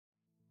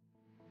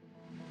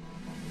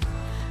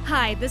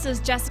Hi, this is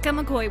Jessica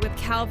McCoy with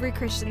Calvary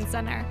Christian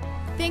Center.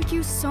 Thank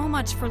you so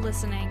much for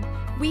listening.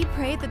 We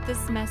pray that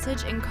this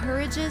message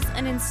encourages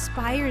and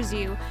inspires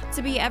you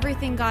to be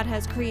everything God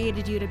has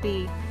created you to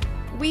be.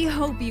 We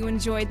hope you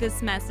enjoyed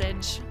this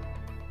message.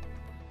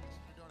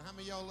 How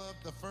many of y'all love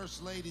the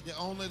first lady, the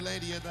only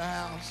lady of the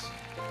house?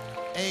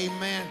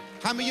 Amen.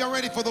 How many of y'all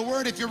ready for the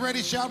word? If you're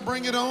ready, shout,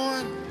 bring it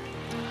on.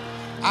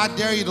 I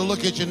dare you to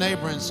look at your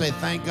neighbor and say,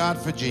 thank God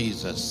for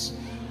Jesus.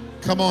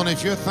 Come on,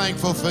 if you're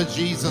thankful for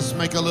Jesus,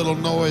 make a little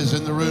noise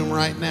in the room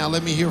right now.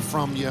 Let me hear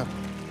from you.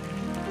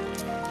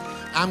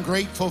 I'm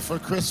grateful for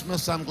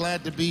Christmas. I'm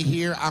glad to be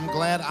here. I'm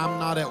glad I'm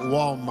not at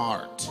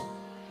Walmart.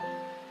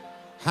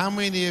 How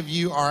many of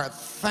you are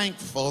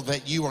thankful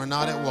that you are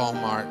not at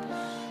Walmart?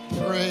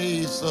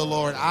 Praise the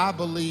Lord. I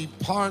believe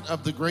part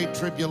of the Great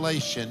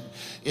Tribulation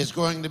is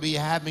going to be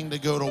having to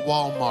go to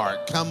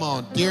Walmart. Come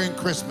on, during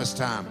Christmas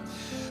time.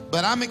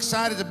 But I'm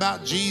excited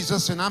about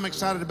Jesus, and I'm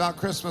excited about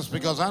Christmas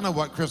because I know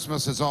what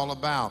Christmas is all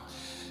about.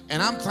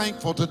 And I'm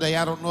thankful today.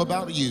 I don't know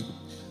about you,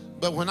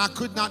 but when I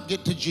could not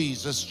get to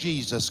Jesus,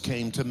 Jesus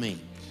came to me.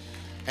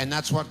 And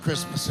that's what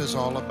Christmas is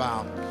all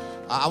about.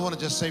 I want to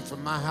just say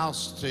from my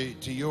house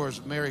to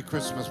yours, Merry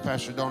Christmas,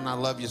 Pastor Don. I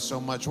love you so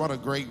much. What a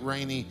great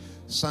rainy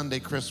Sunday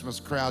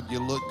Christmas crowd. You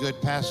look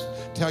good.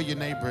 Tell your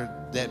neighbor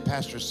that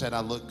Pastor said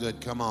I look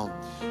good. Come on.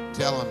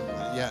 Tell him,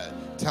 yeah.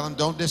 Tell him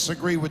don't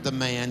disagree with the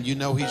man. You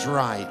know he's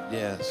right.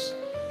 Yes.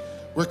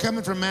 We're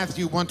coming from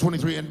Matthew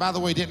 1:23. And by the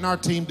way, didn't our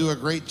team do a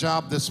great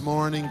job this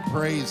morning?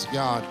 Praise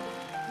God.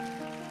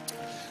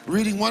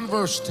 Reading one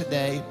verse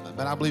today,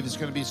 but I believe it's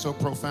going to be so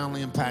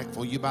profoundly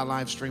impactful. You by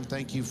live stream,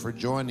 thank you for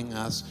joining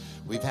us.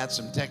 We've had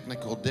some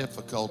technical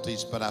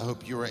difficulties, but I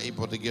hope you were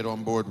able to get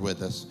on board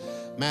with us.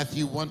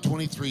 Matthew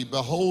 1:23,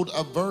 behold,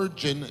 a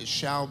virgin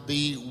shall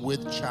be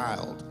with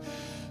child.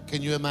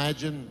 Can you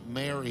imagine?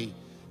 Mary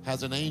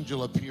has an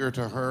angel appear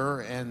to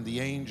her, and the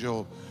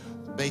angel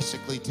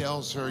basically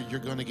tells her you're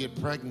going to get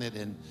pregnant,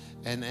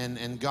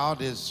 and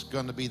God is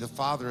going to be the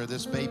father of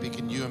this baby.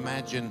 Can you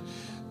imagine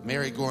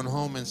Mary going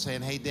home and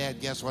saying, hey, Dad,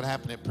 guess what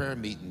happened at prayer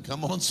meeting?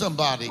 Come on,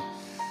 somebody.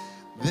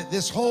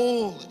 This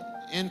whole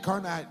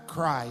incarnate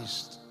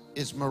Christ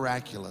is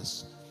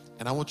miraculous.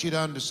 And I want you to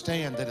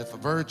understand that if a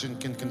virgin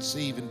can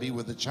conceive and be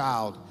with a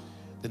child,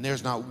 then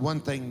there's not one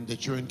thing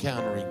that you're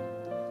encountering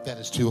that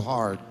is too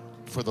hard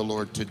for the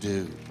Lord to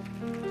do.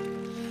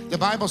 The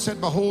Bible said,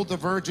 behold, the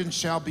virgin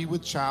shall be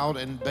with child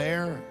and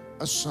bear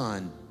a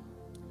son,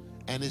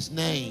 and his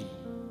name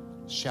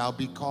shall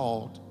be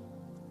called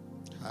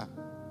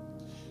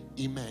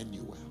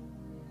Emmanuel,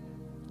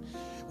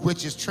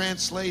 which is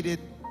translated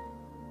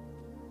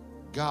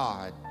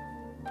God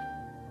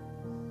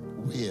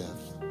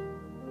with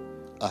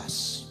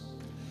us.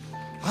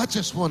 I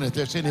just wonder if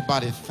there's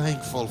anybody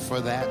thankful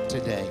for that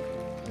today.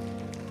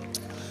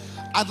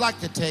 I'd like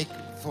to take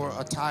for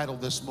a title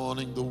this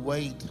morning, The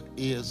Wait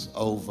is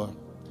Over.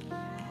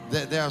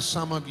 There are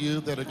some of you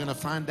that are going to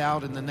find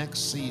out in the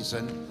next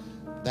season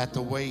that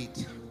the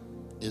wait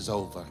is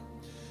over.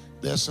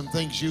 There's some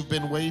things you've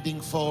been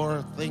waiting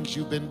for, things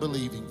you've been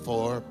believing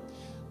for,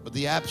 but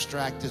the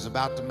abstract is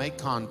about to make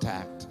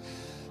contact.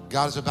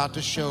 God is about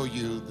to show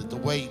you that the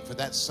wait for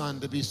that son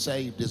to be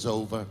saved is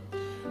over.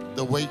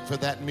 The wait for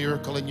that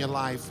miracle in your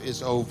life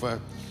is over.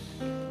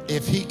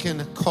 If he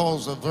can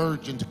cause a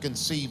virgin to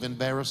conceive and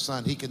bear a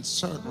son, he can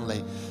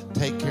certainly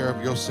take care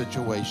of your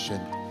situation.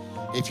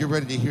 If you're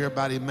ready to hear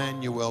about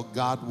Emmanuel,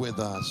 God with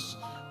us,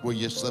 will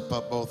you slip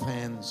up both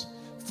hands?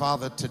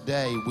 Father,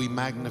 today we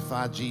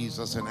magnify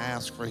Jesus and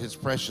ask for his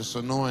precious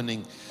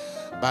anointing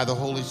by the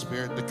Holy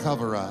Spirit to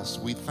cover us.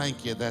 We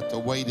thank you that the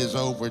wait is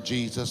over,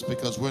 Jesus,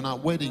 because we're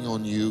not waiting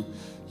on you.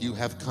 You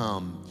have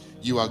come.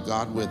 You are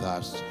God with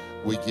us.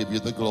 We give you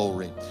the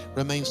glory.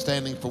 Remain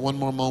standing for one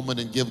more moment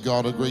and give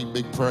God a great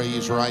big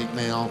praise right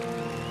now.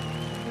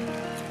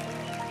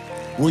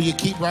 Will you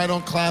keep right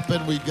on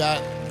clapping? We've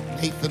got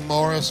Nathan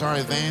Morris, our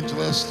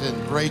evangelist,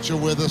 and Rachel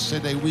with us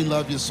today. We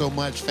love you so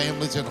much.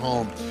 Families at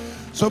home.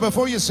 So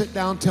before you sit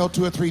down, tell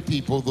 2 or 3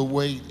 people the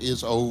wait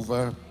is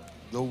over.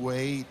 The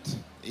wait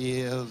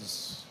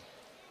is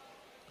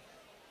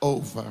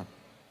over.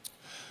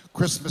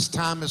 Christmas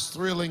time is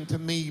thrilling to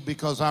me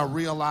because I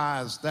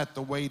realize that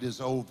the wait is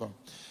over.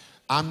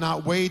 I'm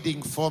not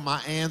waiting for my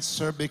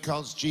answer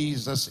because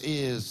Jesus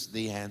is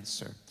the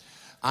answer.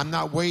 I'm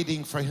not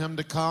waiting for him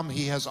to come.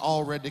 He has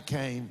already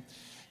came.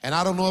 And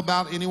I don't know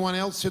about anyone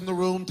else in the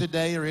room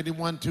today or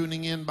anyone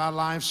tuning in by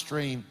live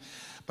stream,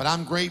 but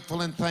I'm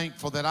grateful and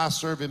thankful that I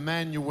serve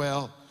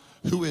Emmanuel,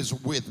 who is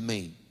with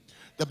me.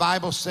 The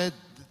Bible said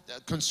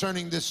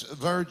concerning this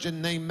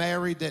virgin named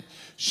Mary that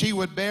she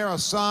would bear a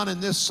son,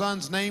 and this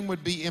son's name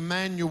would be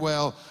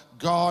Emmanuel,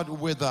 God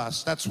with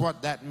us. That's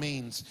what that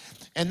means.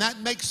 And that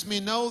makes me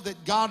know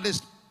that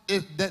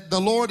that the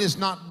Lord is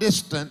not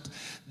distant.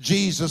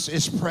 Jesus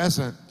is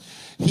present.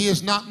 He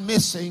is not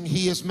missing.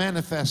 He is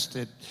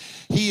manifested.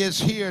 He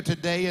is here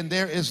today, and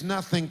there is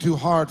nothing too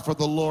hard for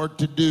the Lord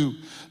to do.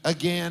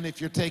 Again,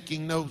 if you're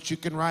taking notes, you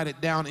can write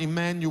it down.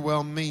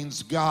 Emmanuel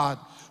means God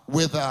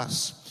with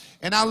us.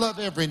 And I love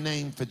every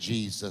name for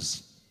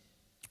Jesus.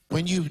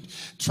 When you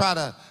try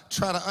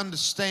to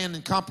understand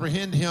and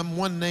comprehend him,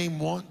 one name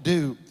won't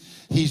do.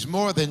 He's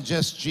more than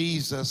just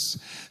Jesus.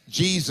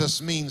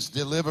 Jesus means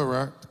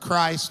deliverer.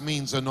 Christ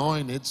means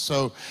anointed.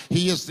 So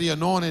he is the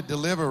anointed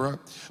deliverer.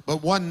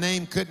 But one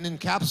name couldn't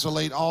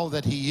encapsulate all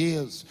that he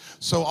is.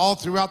 So all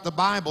throughout the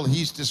Bible,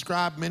 he's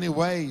described many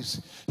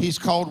ways. He's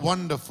called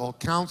Wonderful,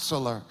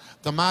 Counselor,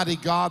 the Mighty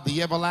God,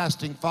 the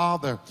Everlasting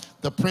Father,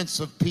 the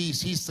Prince of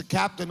Peace. He's the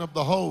Captain of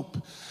the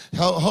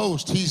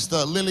host. He's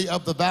the Lily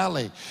of the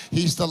Valley.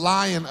 He's the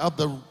Lion of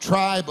the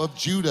tribe of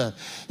Judah.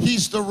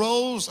 He's the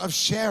Rose of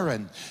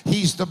Sharon.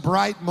 He's the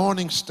bright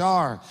morning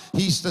star.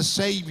 He's the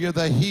Savior,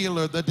 the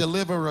healer, the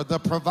deliverer, the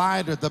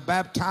provider, the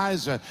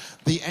baptizer,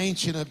 the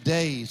Ancient of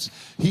Days.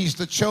 He's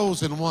the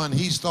chosen one.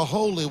 He's the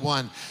Holy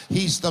One.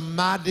 He's the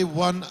mighty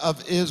one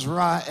of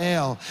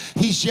Israel.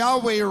 He's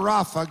Yahweh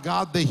Rapha,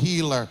 God the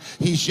healer.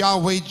 He's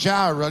Yahweh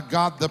Jireh,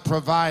 God the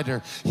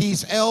provider.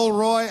 He's El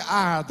Roi,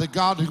 the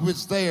God who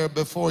is there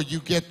before you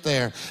get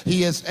there.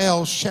 He is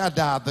El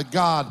Shaddai, the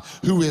God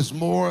who is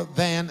more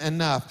than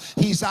enough.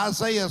 He's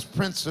Isaiah's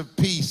Prince of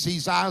Peace.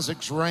 He's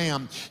Isaac's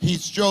Ram.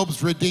 He's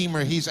Job's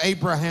Redeemer. He's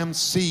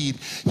Abraham's seed.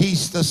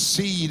 He's the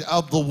seed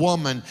of the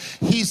woman.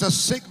 He's a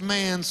sick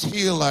man's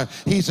healer.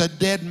 He's a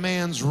dead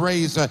man's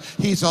raiser.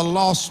 He's a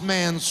lost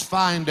man's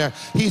finder.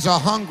 He's a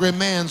hungry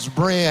man's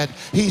bread.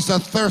 He's a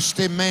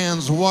thirsty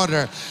man's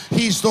water.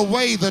 He's the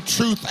way, the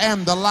truth,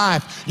 and the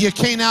life. You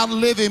can't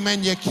outlive him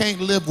and you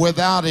can't live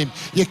without him.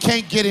 You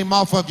can't get him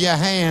off of your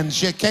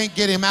hands. You can't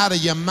get him out of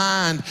your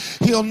mind.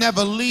 He'll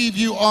never leave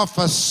you or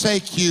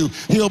forsake you.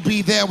 He'll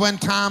be there when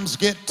times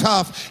get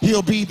tough.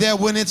 He'll be there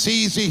when it's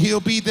easy. He'll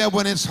be there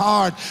when it's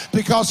hard,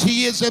 because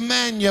he is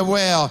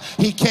Emmanuel.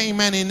 He came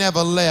and he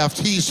never left.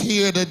 He's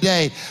here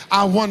today.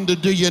 I wonder,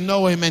 do you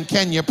know him and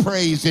can you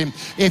praise him?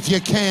 If you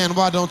can,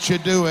 why don't you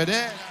do it?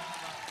 Yeah.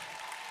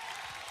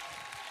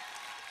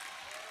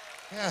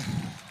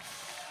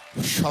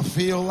 I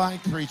feel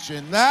like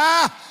preaching.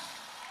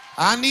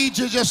 I need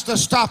you just to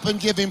stop and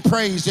give him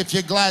praise if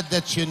you're glad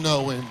that you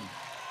know him.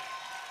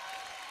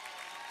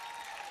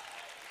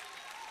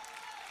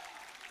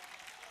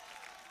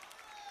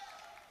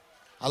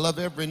 I love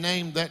every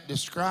name that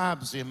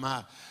describes him.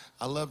 I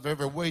love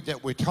every way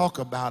that we talk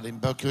about him,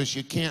 because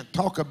you can't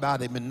talk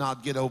about him and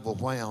not get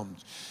overwhelmed.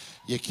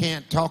 You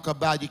can't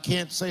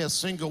say a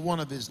single one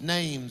of his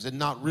names and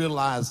not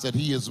realize that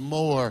he is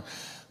more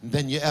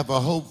than you ever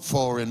hoped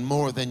for and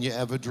more than you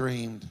ever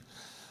dreamed.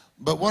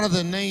 But one of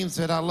the names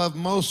that I love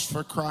most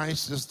for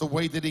Christ is the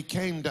way that he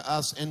came to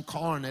us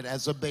incarnate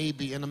as a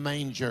baby in a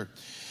manger.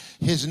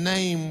 His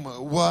name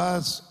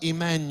was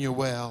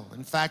Emmanuel.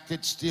 In fact,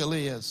 it still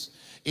is.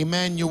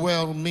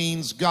 Emmanuel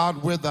means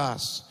God with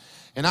us.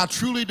 And I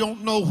truly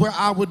don't know where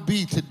I would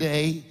be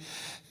today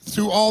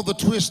through all the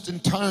twists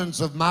and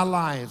turns of my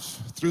life,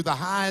 through the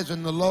highs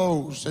and the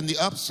lows and the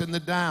ups and the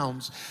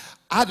downs.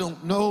 I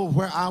don't know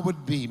where I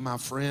would be, my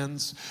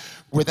friends,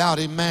 without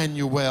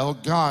Emmanuel,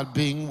 God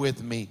being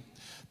with me.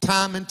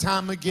 Time and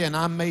time again,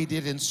 I made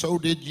it, and so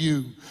did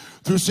you,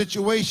 through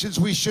situations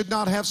we should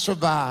not have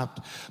survived,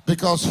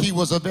 because he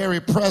was a very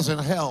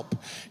present help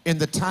in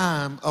the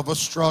time of a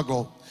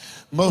struggle.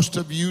 Most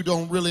of you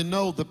don't really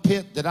know the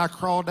pit that I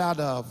crawled out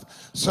of.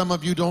 Some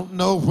of you don't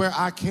know where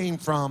I came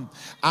from.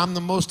 I'm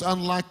the most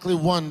unlikely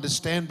one to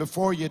stand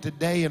before you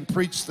today and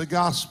preach the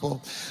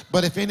gospel.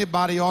 But if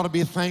anybody ought to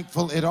be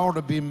thankful, it ought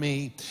to be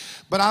me.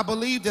 But I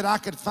believe that I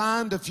could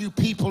find a few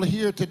people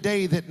here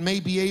today that may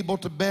be able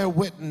to bear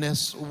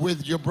witness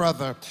with your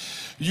brother.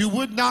 You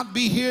would not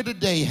be here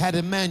today had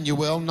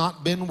Emmanuel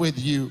not been with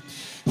you.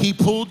 He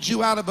pulled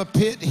you out of a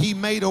pit. He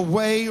made a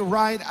way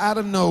right out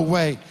of no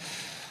way.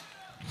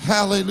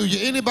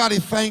 Hallelujah. Anybody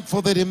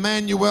thankful that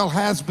Emmanuel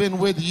has been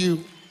with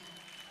you?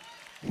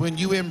 When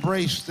you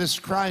embrace this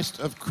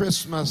Christ of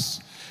Christmas,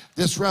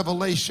 this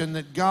revelation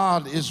that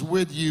God is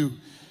with you,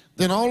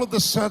 then all of a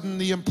sudden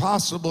the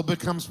impossible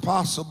becomes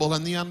possible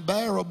and the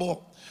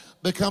unbearable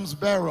becomes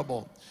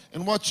bearable.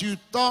 And what you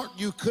thought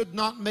you could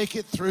not make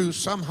it through,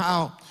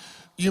 somehow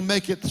you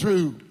make it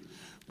through.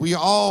 We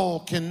all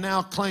can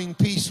now claim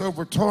peace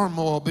over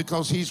turmoil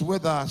because he's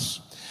with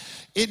us.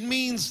 It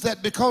means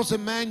that because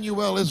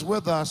Emmanuel is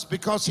with us,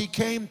 because he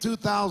came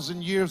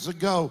 2,000 years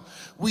ago,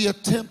 we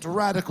attempt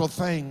radical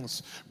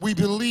things. We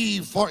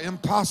believe for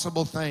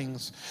impossible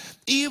things.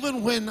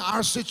 Even when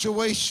our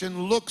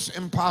situation looks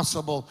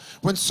impossible,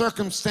 when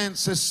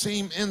circumstances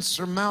seem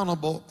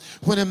insurmountable,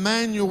 when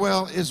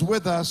Emmanuel is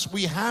with us,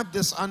 we have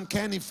this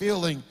uncanny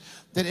feeling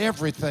that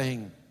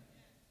everything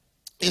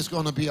is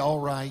going to be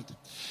all right.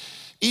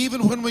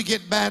 Even when we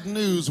get bad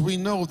news, we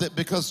know that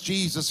because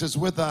Jesus is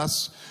with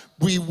us,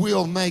 we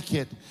will make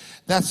it.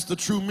 That's the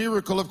true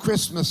miracle of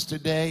Christmas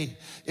today,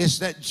 is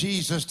that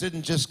Jesus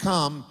didn't just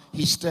come,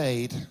 he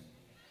stayed.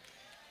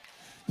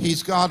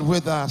 He's God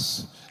with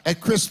us. At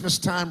Christmas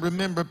time,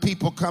 remember,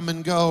 people come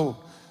and go,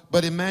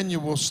 but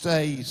Emmanuel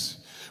stays.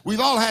 We've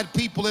all had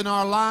people in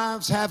our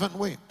lives, haven't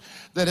we,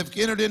 that have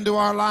entered into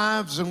our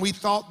lives and we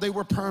thought they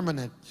were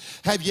permanent.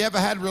 Have you ever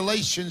had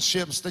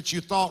relationships that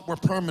you thought were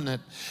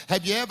permanent?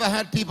 Have you ever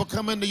had people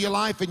come into your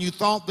life and you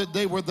thought that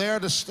they were there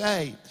to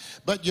stay,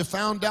 but you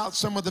found out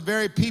some of the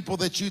very people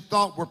that you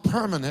thought were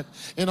permanent,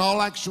 in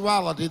all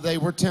actuality, they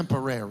were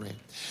temporary?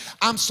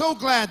 I'm so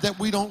glad that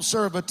we don't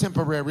serve a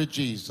temporary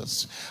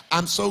Jesus.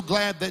 I'm so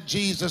glad that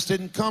Jesus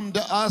didn't come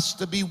to us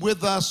to be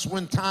with us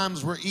when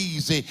times were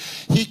easy.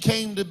 He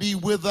came to be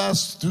with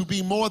us to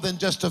be more than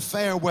just a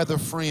fair weather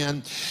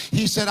friend.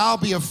 He said, I'll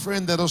be a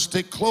friend that'll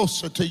stick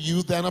closer to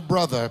you than a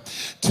brother.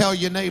 Tell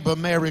your neighbor,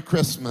 Merry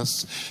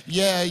Christmas.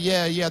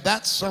 Yeah.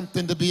 That's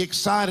something to be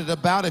excited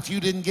about. If you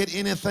didn't get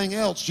anything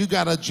else, you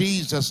got a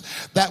Jesus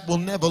that will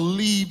never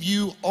leave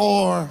you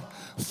or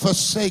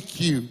forsake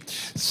you.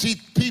 See,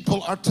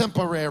 people are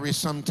temporary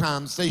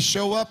sometimes. They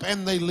show up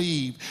and they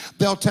leave.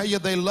 They'll tell you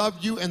they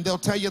love you, and they'll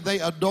tell you they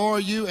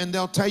adore you, and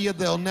they'll tell you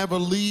they'll never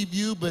leave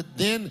you, but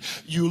then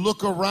you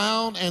look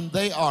around and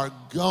they are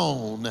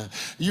gone.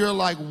 You're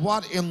like,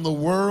 what in the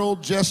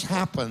world just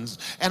happens?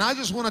 And I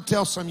just want to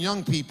tell some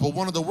young people,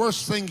 one of the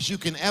worst things you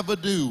can ever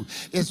do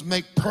is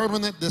make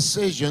permanent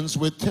decisions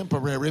with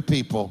temporary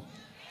people.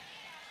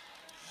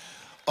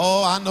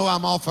 Oh, I know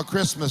I'm off for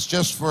Christmas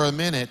just for a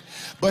minute,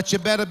 but you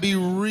better be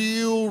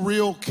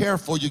real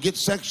careful. You get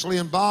sexually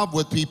involved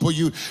with people.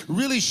 You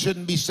really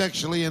shouldn't be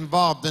sexually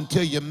involved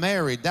until you're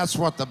married. That's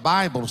what the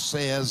Bible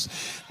says.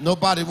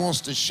 Nobody wants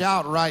to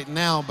shout right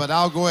now, but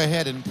I'll go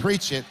ahead and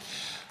preach it.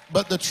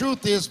 But the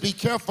truth is, be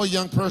careful,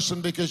 young person,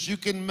 because you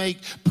can make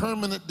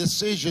permanent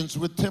decisions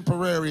with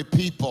temporary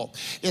people.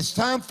 It's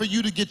time for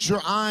you to get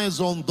your eyes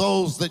on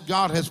those that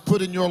God has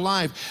put in your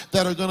life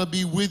that are going to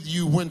be with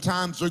you when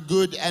times are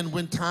good and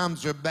when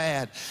times are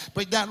bad.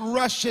 But that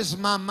rushes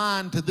my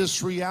mind to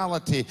this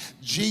reality.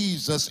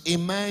 Jesus,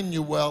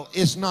 Emmanuel,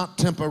 is not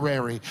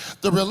temporary.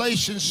 The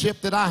relationship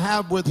that I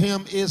have with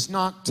him is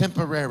not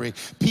temporary.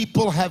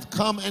 People have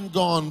come and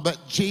gone, but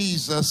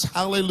Jesus,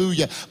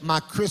 hallelujah, my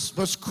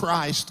Christmas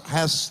Christ,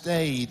 has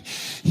stayed.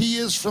 He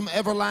is from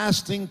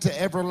everlasting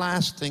to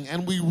everlasting.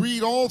 And we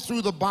read all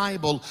through the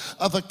Bible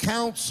of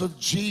accounts of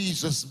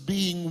Jesus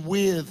being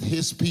with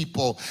his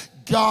people,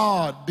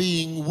 God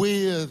being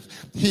with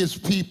his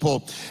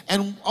people.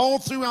 And all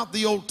throughout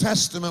the Old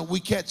Testament, we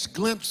catch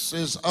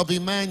glimpses of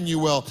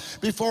Emmanuel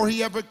before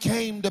he ever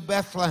came to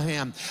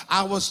Bethlehem.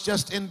 I was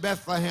just in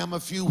Bethlehem a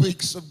few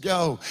weeks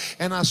ago,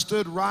 and I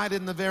stood right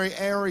in the very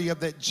area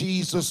that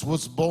Jesus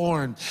was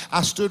born.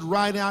 I stood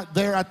right out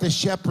there at the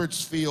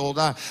shepherd's field.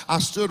 I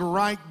stood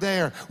right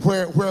there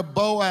where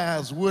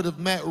Boaz would have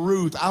met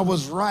Ruth. I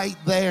was right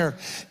there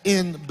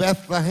in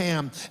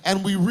Bethlehem.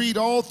 And we read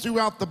all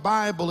throughout the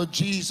Bible of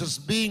Jesus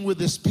being with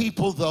his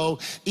people, though,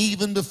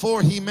 even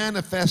before he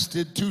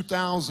manifested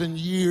 2,000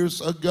 years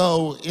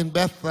ago in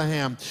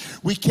Bethlehem.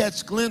 We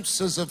catch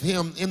glimpses of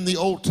him in the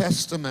Old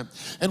Testament.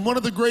 And one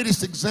of the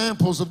greatest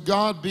examples of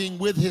God being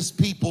with his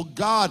people,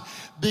 God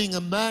being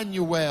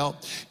Emmanuel,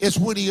 is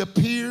when he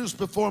appears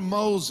before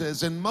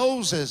Moses. And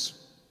Moses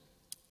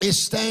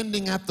is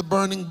standing at the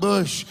burning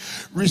bush,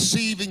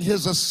 receiving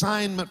his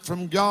assignment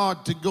from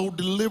God to go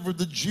deliver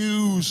the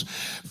Jews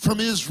from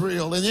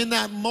Israel. And in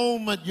that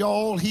moment,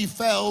 y'all, he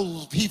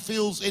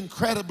feels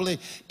incredibly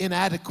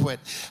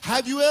inadequate.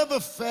 Have you ever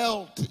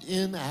felt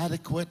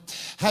inadequate?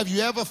 Have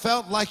you ever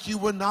felt like you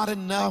were not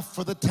enough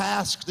for the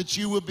task that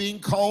you were being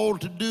called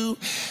to do?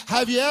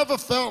 Have you ever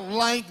felt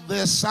like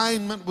the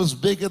assignment was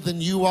bigger than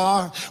you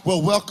are?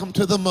 Well, welcome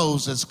to the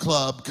Moses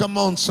Club. Come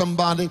on,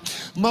 somebody.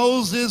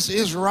 Moses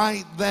is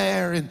right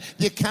there, and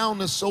the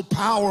account is so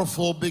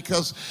powerful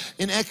because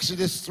in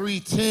Exodus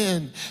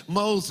 3:10,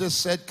 Moses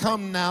said,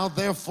 "Come now,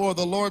 therefore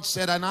the Lord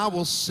said, and I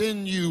will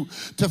send you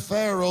to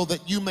Pharaoh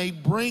that you may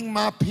bring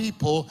my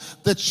people,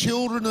 the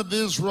children of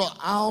Israel,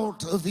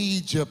 out of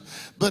Egypt."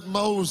 But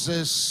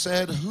Moses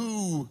said,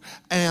 "Who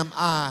am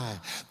I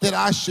that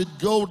I should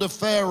go to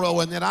Pharaoh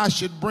and that I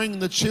should bring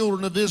the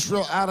children of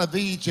Israel out of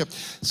Egypt?"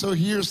 So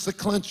here's the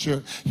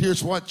clincher.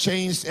 Here's what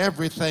changed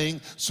everything.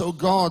 So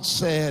God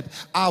said,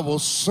 "I will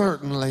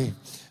certainly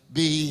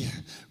be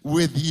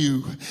with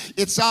you."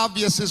 It's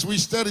obvious as we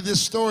study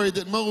this story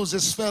that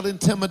Moses felt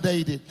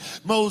intimidated.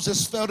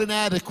 Moses felt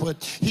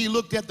inadequate. He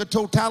looked at the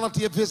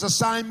totality of his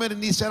assignment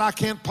and he said, "I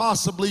can't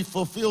possibly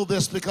fulfill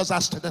this because I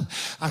stutter.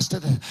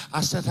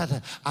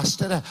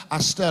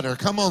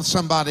 Come on,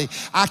 somebody.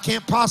 I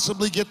can't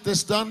possibly get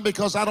this done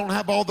because I don't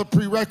have all the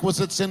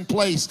prerequisites in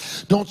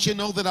place. Don't you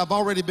know that I've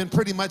already been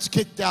pretty much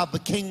kicked out of the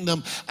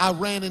kingdom? I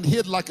ran and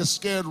hid like a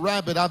scared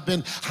rabbit. I've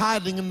been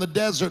hiding in the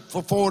desert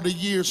for 40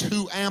 years.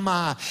 Who am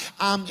I?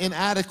 I'm I'm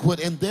inadequate.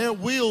 And there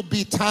will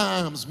be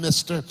times,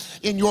 mister,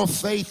 in your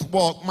faith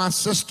walk, my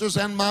sisters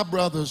and my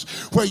brothers,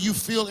 where you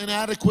feel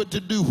inadequate to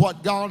do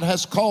what God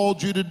has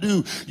called you to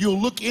do. You'll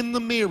look in the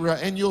mirror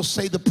and you'll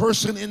say, the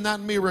person in that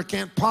mirror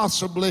can't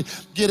possibly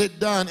get it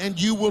done. And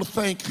you will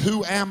think,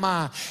 who am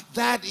I?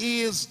 That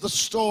is the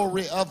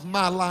story of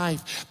my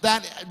life.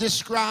 That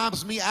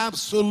describes me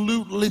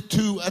absolutely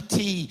to a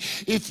T.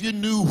 If you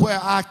knew where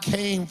I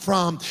came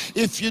from,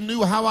 if you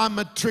knew how I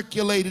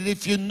matriculated,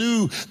 if you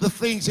knew the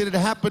things that had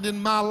happened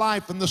in my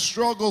life and the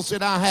struggles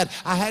that I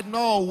hadn't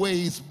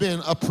always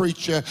been a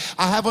preacher.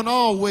 I haven't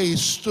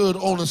always stood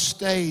on a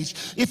stage.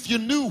 If you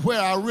knew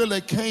where I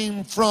really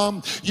came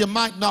from, you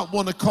might not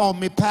want to call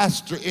me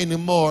pastor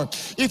anymore.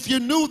 If you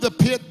knew the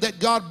pit that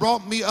God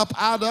brought me up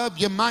out of,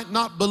 you might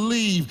not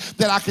believe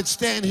that I could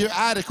stand here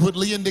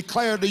adequately and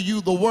declare to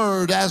you the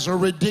word as a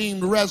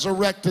redeemed,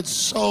 resurrected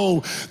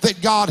soul that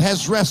God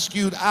has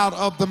rescued out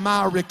of the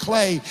miry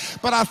clay.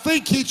 But I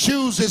think he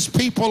chooses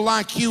people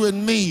like you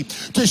and me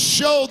to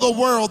show the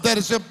world that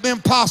it's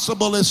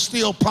impossible is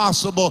still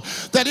possible,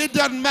 that it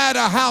doesn't matter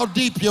how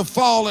deep you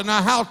fall and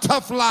how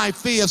tough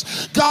life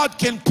is, God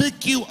can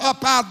pick you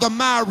up out of the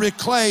miry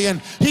clay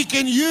and he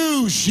can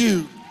use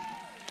you.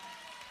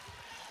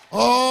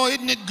 Oh,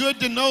 isn't it good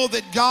to know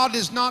that God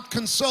is not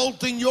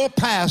consulting your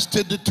past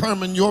to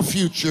determine your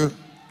future?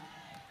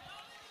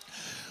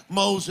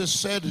 Moses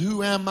said,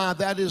 who am I?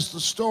 That is the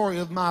story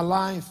of my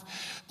life.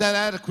 That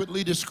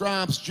adequately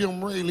describes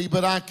Jim Raley,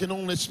 but I can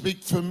only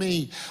speak for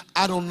me.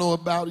 I don't know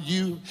about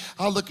you.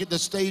 I look at the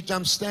stage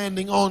I'm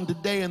standing on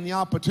today and the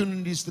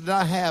opportunities that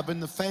I have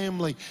and the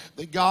family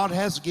that God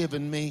has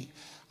given me.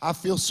 I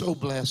feel so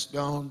blessed,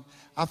 Dawn.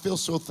 I feel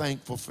so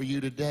thankful for you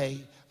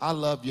today. I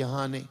love you,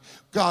 honey.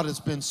 God has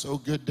been so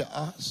good to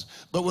us.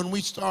 But when we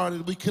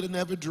started, we could have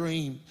never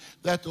dreamed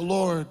that the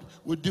Lord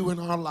would do in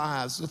our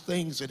lives the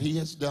things that he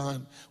has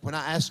done. When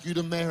I asked you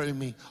to marry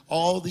me,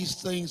 all these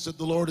things that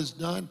the Lord has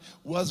done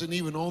wasn't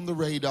even on the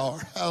radar.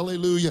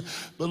 Hallelujah.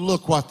 But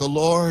look what the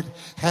Lord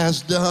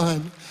has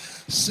done.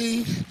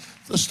 See,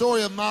 the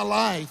story of my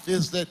life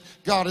is that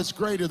God is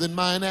greater than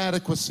my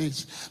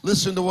inadequacies.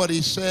 Listen to what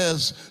he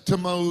says to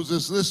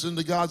Moses. Listen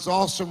to God's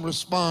awesome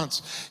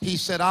response. He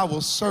said, I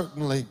will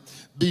certainly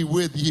be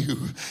with you.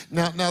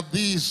 Now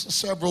these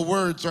several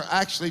words are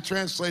actually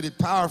translated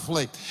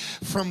powerfully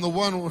from the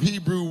one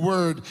Hebrew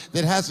word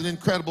that has an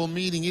incredible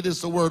meaning. It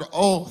is the word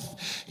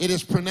oath. It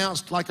is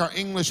pronounced like our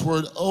English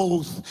word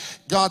oath.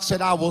 God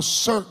said, I will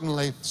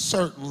certainly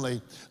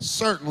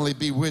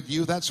be with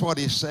you. That's what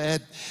he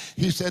said.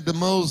 He said to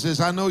Moses,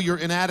 I know you're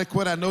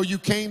inadequate. I know you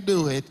can't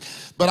do it,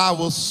 but I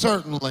will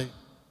certainly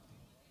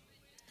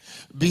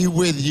be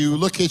with you.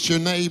 Look at your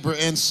neighbor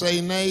and say,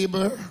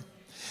 neighbor,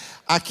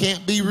 I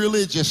can't be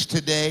religious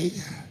today.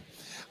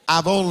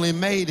 I've only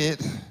made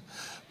it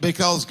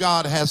because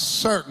God has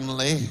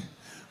certainly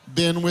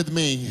been with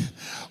me.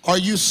 Are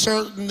you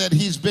certain that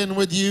he's been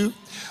with you?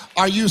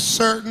 Are you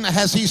certain?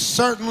 Has he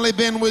certainly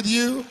been with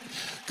you?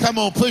 Come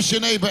on, push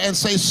your neighbor and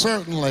say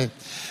certainly.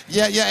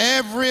 Yeah,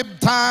 every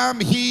time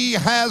he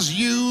has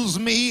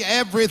used me,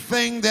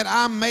 everything that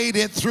I made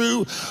it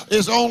through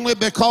is only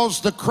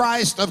because the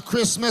Christ of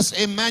Christmas,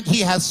 amen,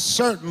 he has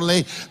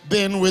certainly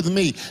been with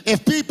me.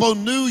 If people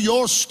knew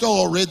your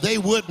story, they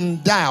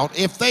wouldn't doubt.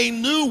 If they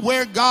knew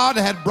where God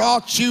had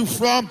brought you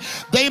from,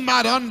 they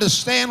might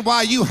understand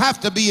why you have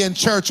to be in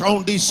church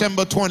on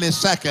December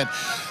 22nd.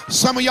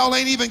 Some of y'all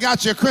ain't even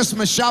got your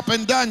Christmas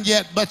shopping done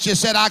yet, but you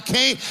said, I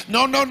can't.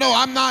 No,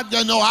 I'm not.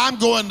 No, I'm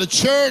going to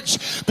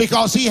church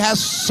because he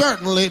has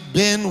certainly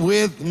been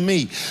with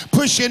me.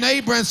 Push your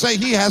neighbor and say,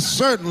 he has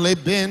certainly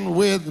been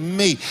with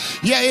me.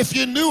 Yeah, if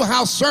you knew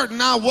how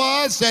certain I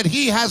was that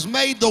he has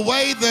made the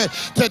way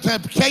to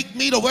take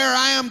me to where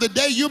I am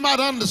today, you might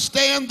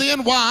understand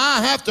then why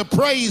I have to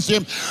praise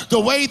him the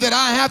way that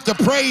I have to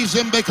praise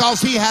him,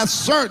 because he has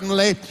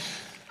certainly.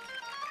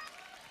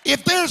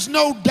 If there's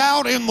no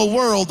doubt in the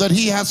world that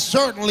he has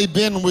certainly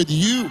been with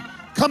you,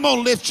 come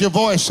on, lift your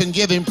voice and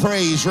give him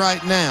praise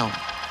right now.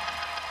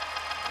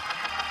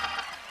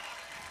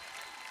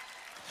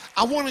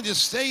 I wanted to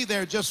stay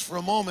there just for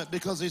a moment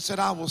because he said,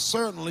 I will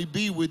certainly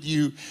be with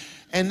you.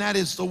 And that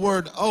is the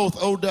word oath,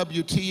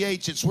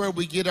 O-W-T-H. It's where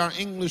we get our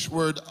English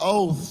word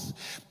oath.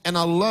 And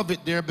I love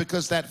it there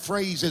because that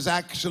phrase is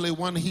actually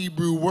one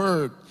Hebrew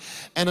word.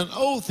 And an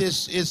oath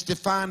is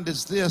defined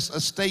as this: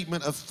 a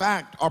statement of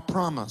fact or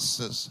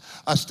promises.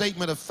 A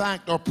statement of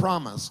fact or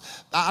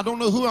promise. I don't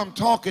know who I'm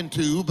talking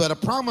to, but a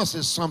promise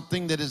is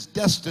something that is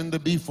destined to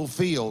be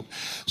fulfilled.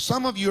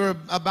 Some of you are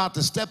about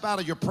to step out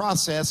of your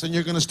process and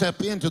you're going to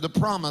step into the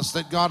promise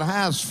that God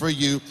has for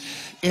you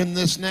in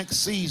this next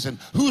season.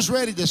 Who's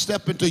ready to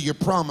step into your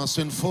promise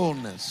in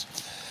fullness?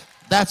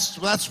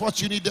 That's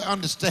what you need to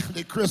understand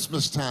at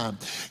Christmas time.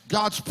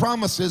 God's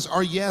promises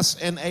are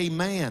yes and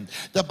amen.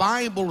 The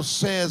Bible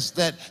says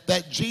that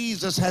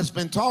Jesus has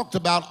been talked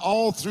about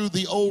all through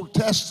the Old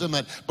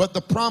Testament, but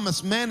the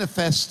promise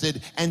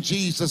manifested and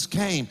Jesus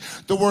came.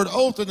 The word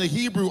oath in the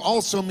Hebrew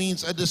also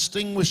means a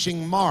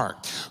distinguishing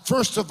mark.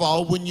 First of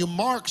all, when you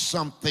mark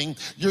something,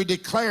 you're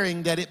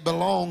declaring that it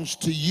belongs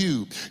to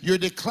you. You're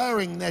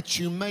declaring that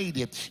you made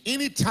it.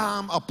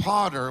 Anytime a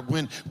potter,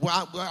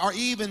 or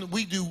even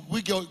we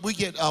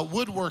get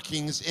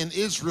woodworkings in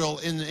Israel,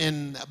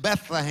 in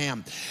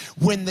Bethlehem,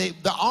 when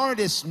the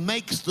artist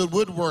makes the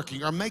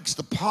woodworking or makes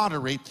the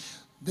pottery,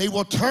 they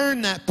will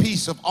turn that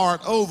piece of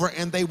art over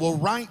and they will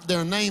write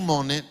their name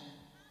on it,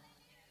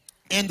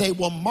 and they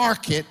will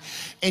mark it,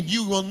 and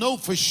you will know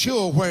for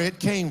sure where it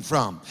came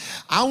from.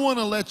 I want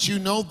to let you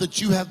know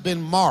that you have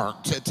been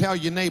marked. Tell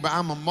your neighbor,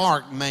 I'm a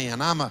marked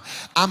man. I'm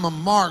a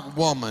marked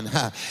woman.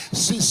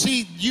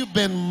 See, you've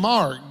been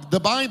marked. The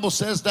Bible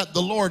says that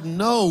the Lord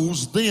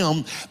knows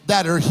them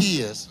that are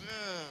his.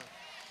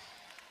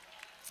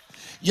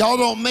 Y'all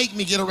don't make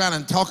me get around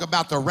and talk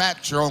about the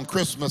rapture on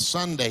Christmas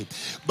Sunday.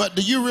 But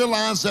do you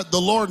realize that the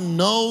Lord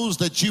knows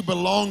that you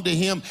belong to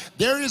him?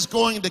 There is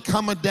going to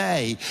come a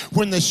day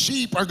when the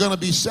sheep are going to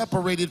be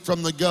separated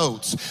from the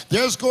goats.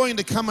 There's going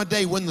to come a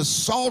day when the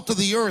salt of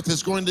the earth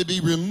is going to be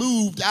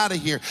removed out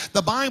of here.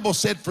 The Bible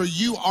said, for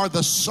you are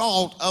the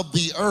salt of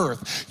the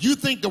earth. You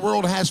think the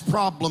world has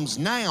problems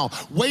now.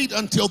 Wait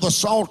until the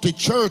salty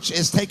church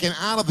is taken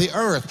out of the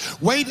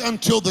earth. Wait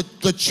until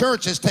the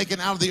church is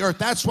taken out of the earth.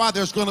 That's why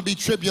there's going to be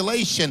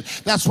tribulation.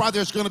 That's why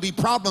there's going to be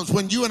problems.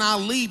 When you and I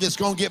leave, it's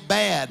going to get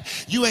bad.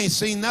 You ain't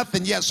seen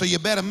nothing yet, so you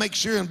better make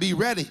sure and be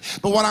ready.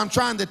 But what I'm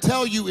trying to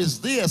tell you is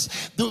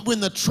this: that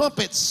when the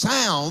trumpet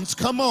sounds,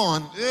 come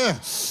on,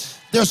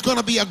 there's going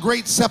to be a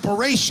great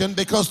separation,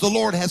 because the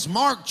Lord has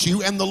marked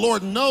you and the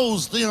Lord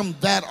knows them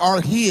that are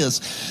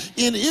his.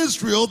 In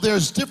Israel,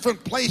 there's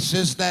different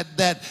places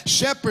that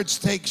shepherds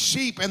take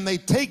sheep, and they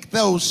take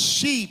those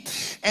sheep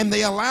and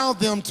they allow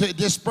them to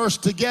disperse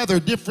together.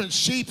 Different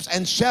sheep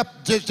and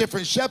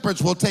different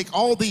shepherds will take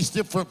all these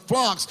different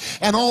flocks,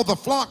 and all the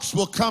flocks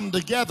will come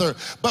together.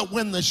 But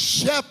when the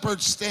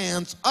shepherd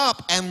stands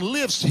up and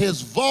lifts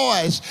his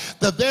voice,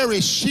 the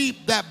very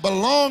sheep that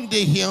belong to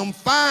him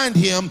find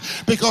him,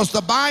 because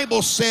the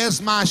Bible says,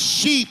 my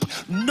sheep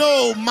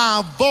know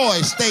my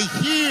voice. They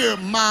hear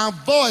my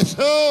voice.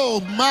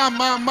 Oh, my.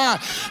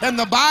 And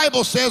the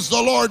Bible says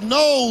the Lord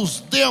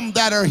knows them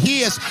that are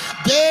his.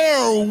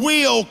 There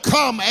will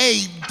come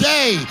a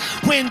day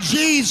when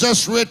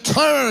Jesus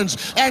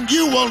returns, and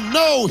you will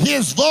know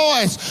his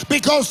voice,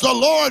 because the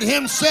Lord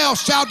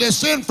himself shall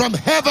descend from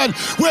heaven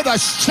with a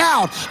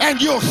shout, and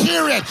you'll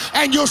hear it,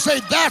 and you'll say,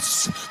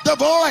 that's the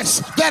voice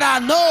that I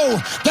know.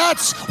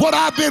 That's what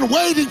I've been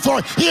waiting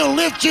for. He'll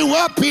lift you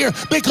up here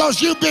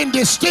because you've been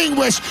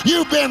distinguished.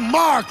 You've been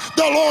marked.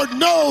 The Lord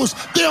knows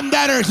them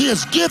that are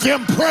his. Give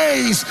him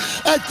praise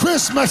at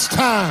Christmas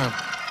time.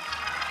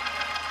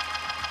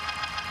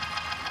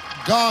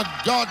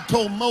 God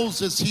told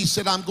Moses, he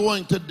said, I'm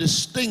going to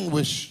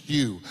distinguish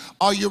you.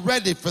 Are you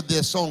ready for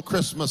this on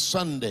Christmas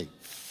Sunday?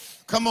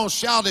 Come on,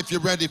 shout if you're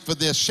ready for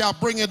this.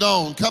 Shout, bring it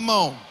on. Come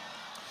on.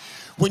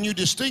 When you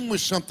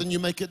distinguish something, you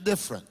make it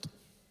different.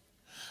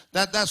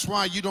 That's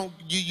why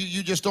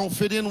you just don't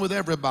fit in with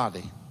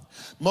everybody.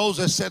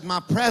 Moses said, my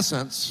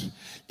presence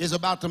is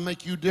about to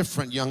make you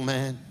different, young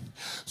man.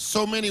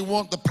 So many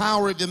want the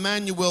power of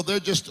Emmanuel. They're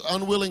just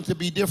unwilling to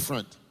be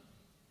different.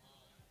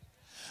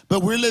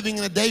 But we're living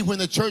in a day when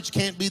the church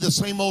can't be the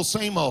same old,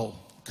 same old.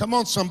 Come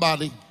on,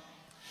 somebody.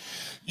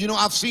 You know,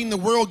 I've seen the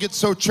world get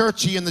so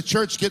churchy and the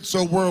church get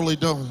so worldly,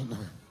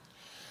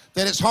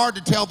 that it's hard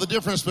to tell the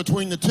difference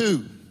between the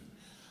two.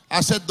 I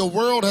said the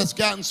world has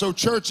gotten so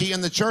churchy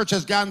and the church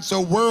has gotten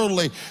so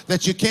worldly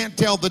that you can't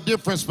tell the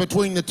difference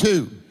between the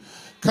two.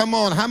 Come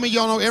on, how many of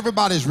y'all know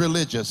everybody's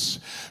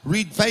religious?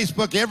 Read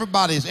Facebook,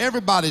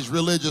 everybody's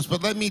religious.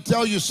 But let me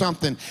tell you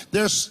something.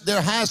 There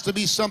has to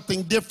be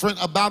something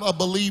different about a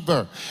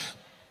believer.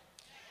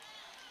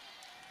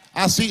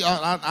 I see,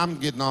 I'm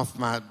getting off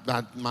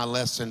my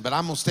lesson, but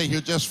I'm going to stay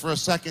here just for a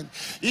second.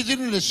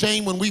 Isn't it a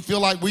shame when we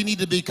feel like we need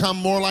to become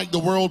more like the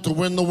world to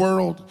win the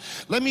world?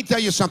 Let me tell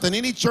you something.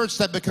 Any church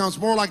that becomes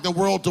more like the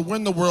world to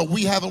win the world,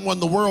 we haven't won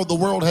the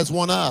world has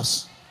won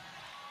us.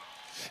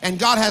 And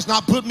God has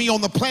not put me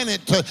on the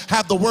planet to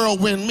have the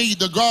world win me.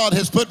 The God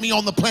has put me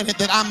on the planet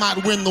that I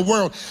might win the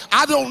world.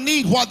 I don't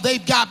need what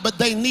they've got, but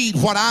they need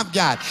what I've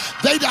got.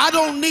 I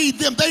don't need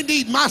them. They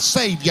need my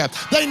Savior.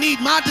 They need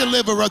my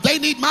deliverer. They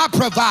need my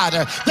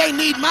provider. They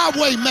need my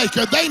way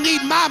maker. They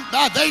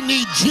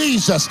need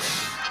Jesus.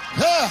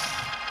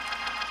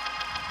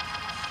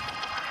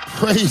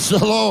 Praise the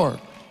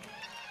Lord.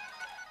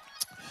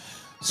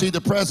 See,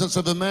 the presence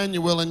of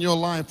Emmanuel in your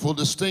life will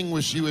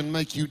distinguish you and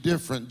make you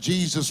different.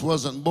 Jesus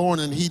wasn't born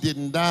and he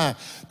didn't die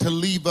to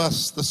leave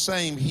us the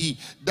same. He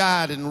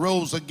died and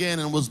rose again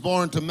and was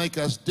born to make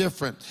us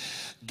different.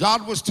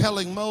 God was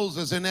telling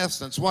Moses, in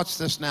essence, watch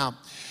this now.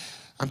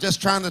 I'm just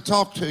trying to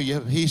talk to you.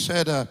 He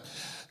said,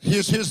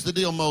 here's the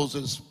deal,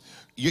 Moses.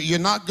 You're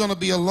not going to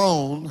be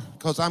alone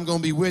because I'm going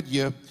to be with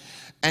you,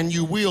 and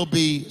you will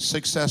be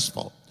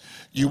successful.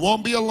 You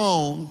won't be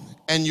alone,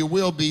 and you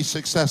will be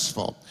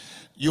successful.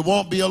 You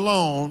won't be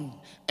alone,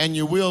 and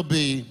you will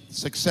be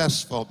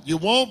successful. You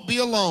won't be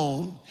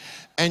alone,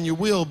 and you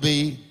will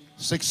be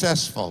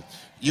successful.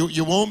 You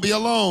won't be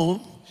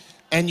alone,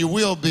 and you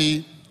will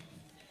be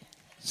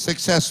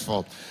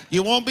successful.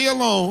 You won't be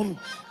alone,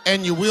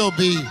 and you will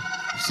be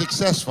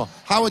successful.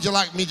 How would you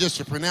like me just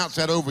to pronounce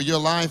that over your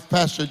life,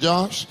 Pastor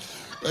Josh?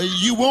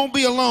 You won't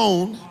be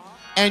alone,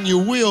 and you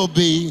will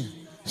be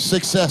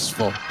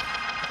successful.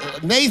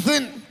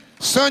 Nathan,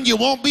 son, you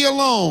won't be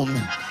alone,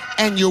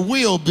 and you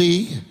will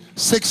be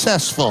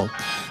successful.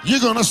 You're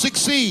going to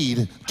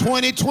succeed.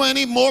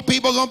 2020, more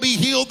people are going to be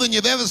healed than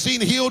you've ever seen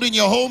healed in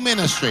your whole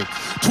ministry.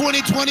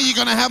 2020, you're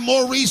going to have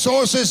more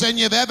resources than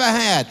you've ever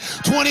had.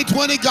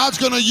 2020, God's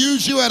going to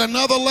use you at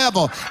another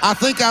level. I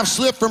think I've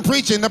slipped from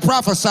preaching to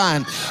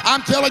prophesying.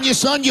 I'm telling you,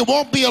 son, you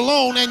won't be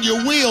alone, and you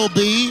will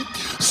be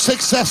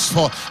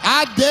successful.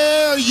 I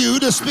dare you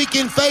to speak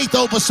in faith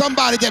over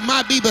somebody that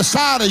might be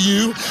beside of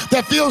you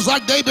that feels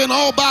like they've been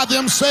all by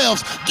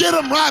themselves. Get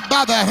them right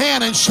by the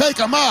hand and shake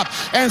them up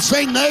and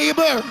say,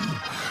 neighbor,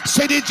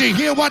 say, did you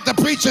hear what the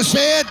preacher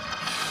said?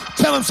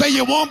 Tell him, say,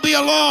 you won't be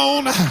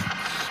alone,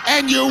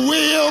 and you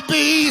will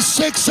be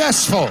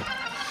successful.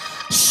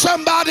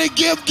 Somebody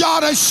give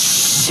God a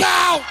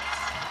shout.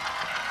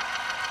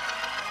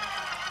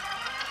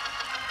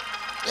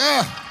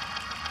 Yeah.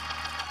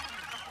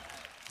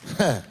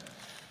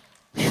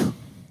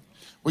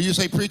 Well, you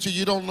say, preacher,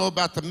 you don't know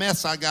about the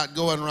mess I got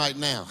going right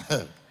now.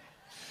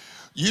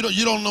 You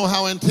don't know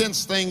how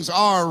intense things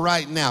are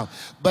right now.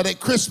 But at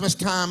Christmas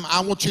time,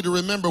 I want you to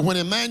remember, when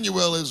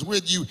Emmanuel is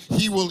with you,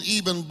 he will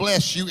even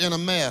bless you in a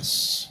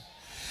mess.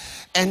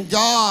 And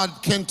God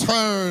can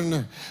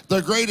turn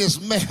the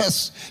greatest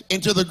mess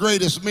into the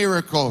greatest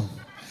miracle.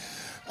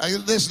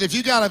 Listen, if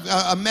you got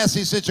a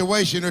messy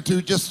situation or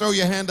two, just throw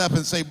your hand up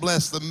and say,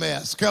 bless the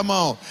mess. Come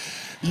on.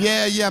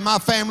 Yeah, my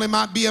family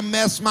might be a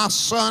mess. My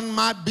son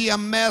might be a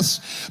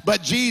mess.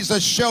 But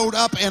Jesus showed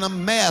up in a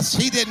mess.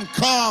 He didn't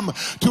come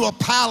to a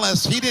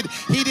palace. He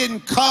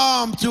didn't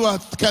come to a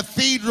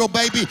cathedral,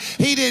 baby.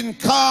 He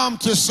didn't come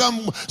to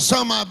some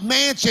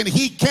mansion.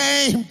 He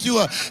came to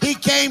a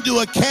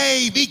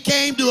cave. He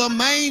came to a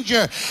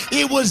manger.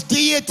 It was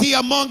deity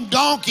among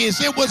donkeys.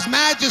 It was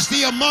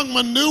majesty among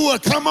manure.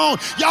 Come on,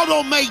 y'all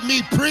don't make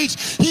me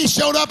preach. He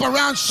showed up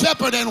around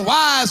shepherd and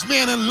wise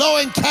men and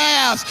lowing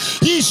calves.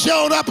 He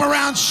showed up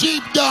around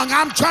sheep dung.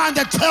 I'm trying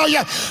to tell you,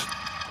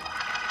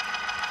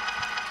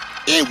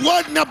 it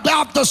wasn't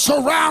about the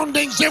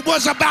surroundings. It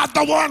was about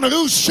the one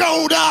who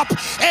showed up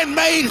and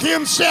made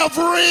himself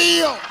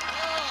real.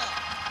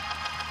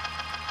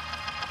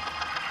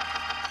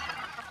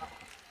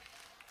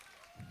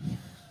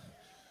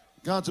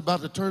 God's about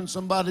to turn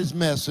somebody's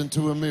mess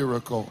into a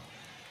miracle.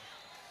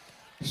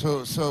 So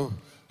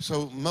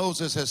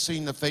Moses has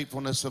seen the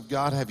faithfulness of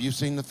God. Have you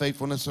seen the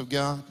faithfulness of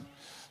God?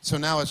 So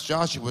now it's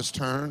Joshua's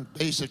turn,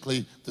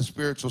 basically the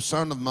spiritual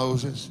son of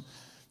Moses.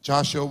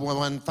 Joshua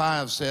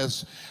 1:5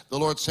 says, the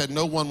Lord said,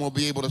 no one will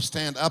be able to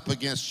stand up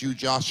against you,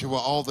 Joshua,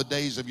 all the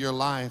days of your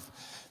life,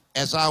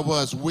 as I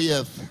was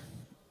with,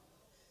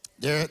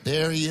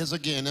 there he is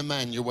again,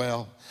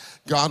 Emmanuel,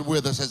 God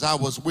with us. As I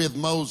was with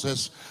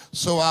Moses,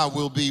 so I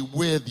will be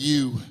with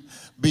you.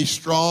 Be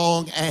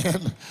strong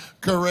and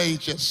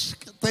courageous.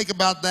 Think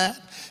about that.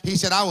 He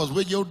said, I was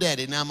with your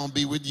daddy, now I'm going to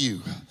be with you.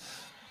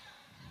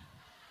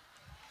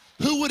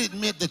 Who would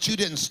admit that you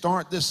didn't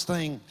start this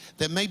thing,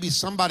 that maybe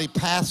somebody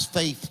passed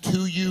faith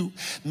to you?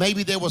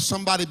 Maybe there was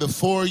somebody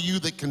before you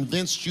that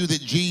convinced you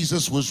that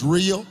Jesus was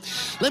real?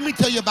 Let me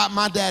tell you about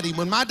my daddy.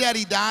 When my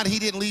daddy died, he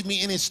didn't leave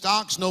me any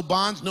stocks, no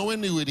bonds, no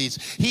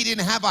annuities. He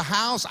didn't have a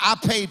house. I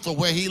paid for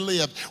where he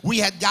lived. We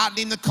had gotten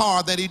in the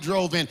car that he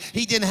drove in.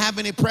 He didn't have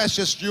any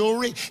precious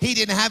jewelry. He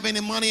didn't have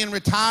any money in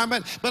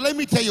retirement. But let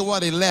me tell you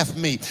what he left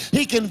me.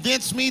 He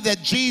convinced me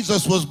that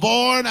Jesus was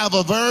born of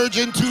a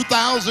virgin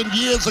 2,000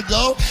 years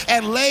ago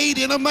and laid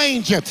in a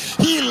manger.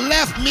 He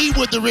left me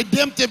with the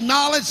redemptive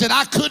knowledge that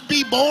I could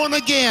be born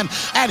again.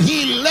 And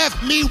he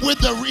left me with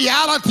the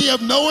reality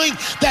of knowing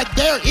that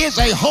there is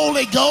a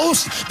Holy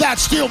Ghost that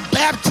still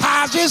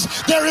baptizes.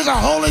 There is a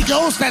Holy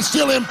Ghost that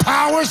still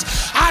empowers.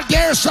 I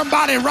dare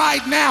somebody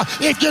right now,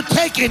 if you're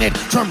taking it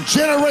from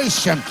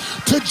generation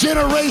to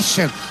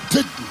generation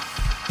to...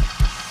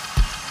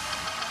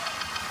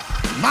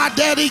 My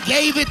daddy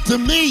gave it to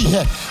me,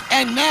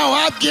 and now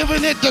I've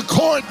given it to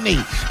Courtney,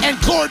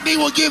 and Courtney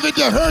will give it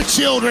to her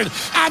children.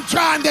 I'm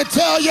trying to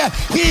tell you,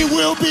 he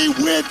will be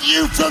with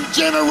you from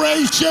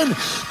generation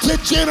to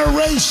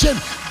generation.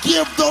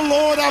 Give the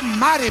Lord a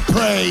mighty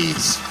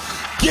praise.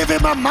 Give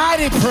him a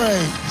mighty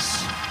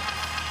praise.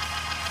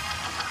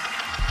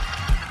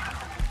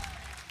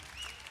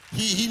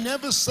 He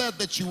never said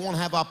that you won't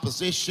have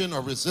opposition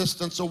or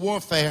resistance or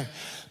warfare,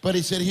 but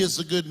he said, here's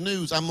the good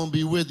news, I'm going to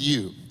be with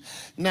you.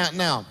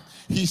 Now,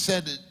 he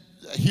said,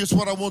 here's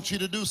what I want you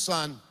to do,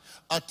 son.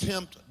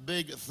 Attempt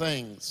big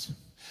things.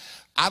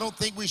 I don't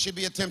think we should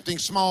be attempting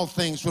small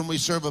things when we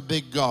serve a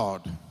big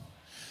God.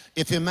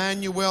 If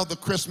Emmanuel, the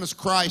Christmas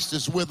Christ,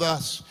 is with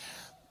us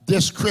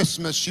this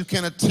Christmas, you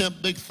can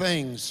attempt big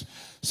things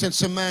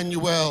since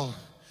Emmanuel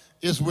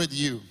is with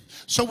you.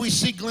 So we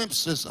see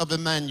glimpses of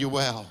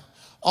Emmanuel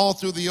all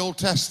through the Old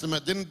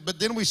Testament. But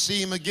then we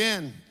see him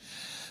again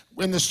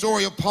in the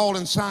story of Paul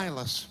and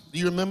Silas. Do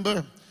you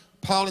remember?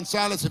 Paul and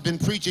Silas have been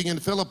preaching in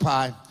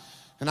Philippi.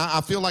 And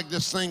I feel like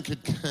this thing could,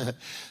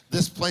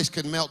 this place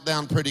could melt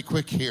down pretty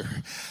quick here.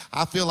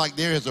 I feel like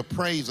there is a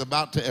praise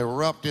about to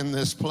erupt in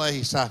this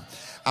place. I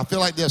feel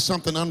like there's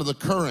something under the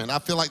current. I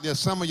feel like there's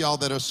some of y'all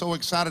that are so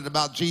excited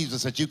about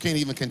Jesus that you can't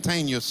even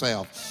contain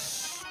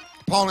yourself.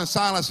 Paul and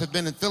Silas have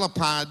been in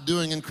Philippi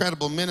doing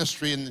incredible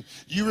ministry, and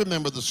you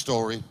remember the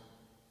story.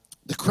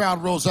 The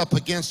crowd rose up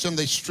against them.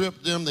 They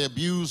stripped them, they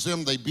abused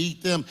them, they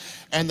beat them,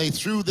 and they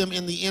threw them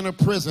in the inner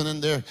prison.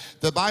 And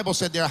the Bible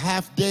said they're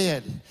half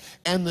dead.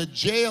 And the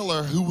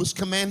jailer, who was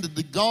commanded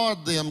to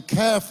guard them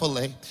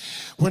carefully,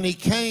 when he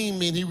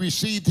came and he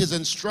received his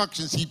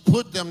instructions, he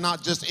put them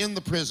not just in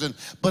the prison,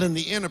 but in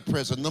the inner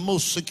prison, the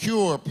most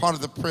secure part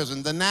of the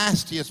prison, the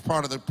nastiest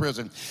part of the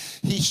prison.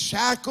 He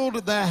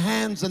shackled their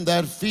hands and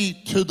their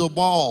feet to the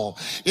wall.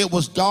 It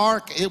was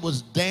dark, it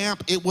was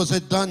damp, it was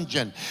a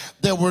dungeon.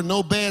 There were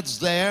no beds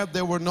there,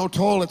 there were no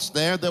toilets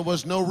there, there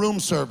was no room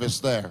service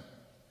there.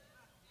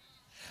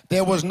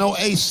 There was no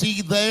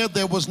AC there.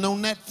 There was no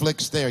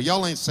Netflix there.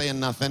 Y'all ain't saying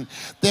nothing.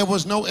 There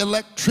was no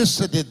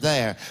electricity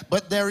there.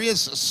 But there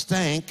is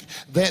stank.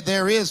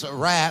 There is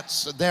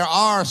rats. There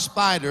are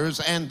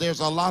spiders. And there's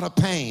a lot of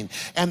pain.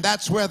 And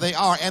that's where they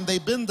are. And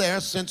they've been there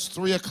since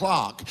 3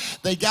 o'clock.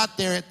 They got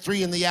there at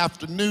 3 in the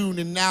afternoon,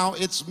 and now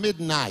it's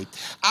midnight.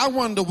 I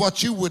wonder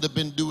what you would have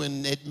been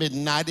doing at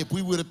midnight if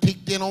we would have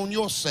peeked in on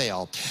your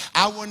cell.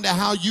 I wonder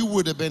how you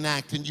would have been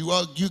acting. You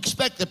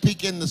expect to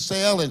peek in the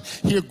cell and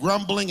hear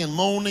grumbling and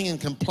moaning and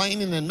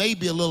complaining and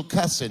maybe a little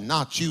cussing.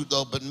 Not you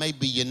though, but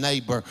maybe your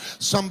neighbor.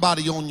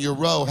 Somebody on your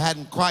row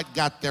hadn't quite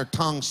got their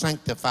tongue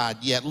sanctified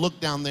yet. Look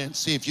down there and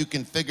see if you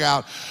can figure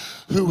out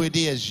who it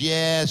is.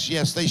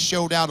 Yes, they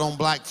showed out on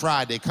Black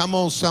Friday. Come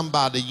on,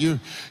 somebody.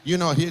 You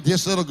know,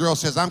 this little girl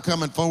says, I'm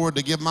coming forward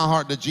to give my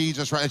heart to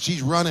Jesus, right? And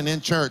she's running in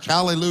church.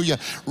 Hallelujah.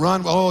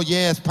 Run. Oh,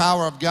 yes,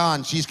 power of God.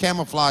 And she's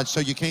camouflaged so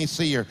you can't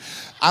see her.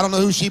 I don't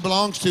know who she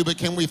belongs to, but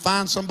can we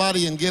find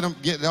somebody and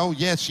oh,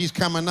 yes, she's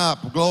coming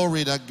up.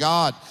 Glory to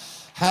God.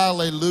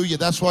 Hallelujah.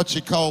 That's what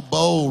you call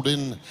bold.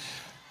 And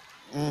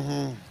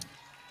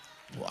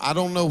I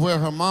don't know where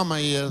her mama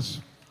is.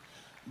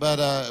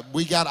 But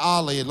we got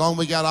Ollie. As long as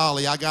we got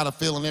Ollie, I got a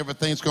feeling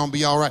everything's going to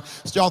be all right.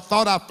 So y'all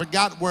thought I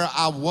forgot where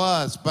I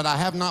was, but I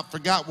have not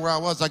forgot where I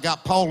was. I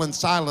got Paul and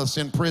Silas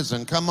in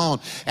prison. Come on.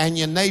 And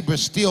your neighbor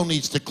still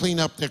needs to clean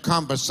up their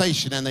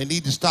conversation, and they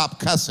need to stop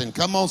cussing.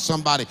 Come on,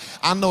 somebody.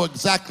 I know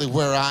exactly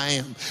where I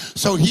am.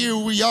 So here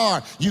we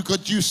are. You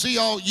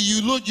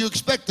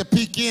expect to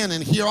peek in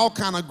and hear all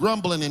kind of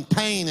grumbling and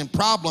pain and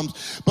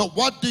problems. But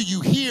what do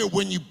you hear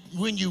when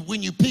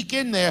you peek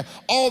in there?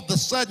 All of a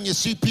sudden you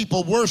see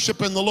people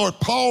worshiping the Lord.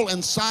 Paul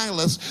and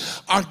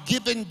Silas are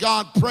giving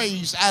God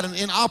praise at an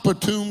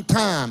inopportune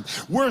time.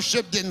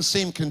 Worship didn't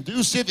seem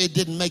conducive. It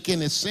didn't make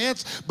any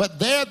sense. But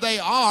there they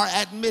are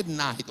at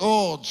midnight.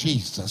 Oh,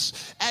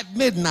 Jesus. At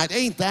midnight.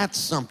 Ain't that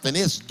something?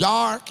 It's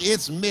dark.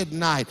 It's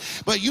midnight.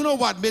 But you know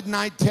what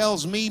midnight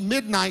tells me?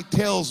 Midnight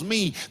tells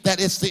me that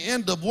it's the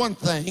end of one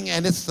thing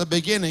and it's the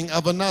beginning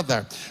of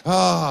another.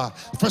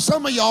 For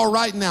some of y'all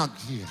right now,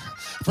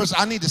 first,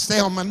 I need to stay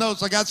on my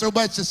notes. I got so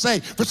much to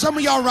say. For some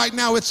of y'all right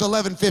now, it's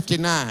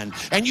 11:59.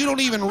 And you don't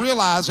even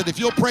realize that if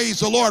you'll praise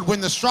the Lord, when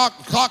the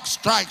clock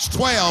strikes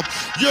 12,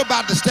 you're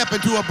about to step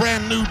into a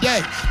brand new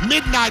day.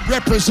 Midnight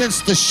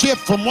represents the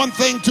shift from one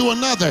thing to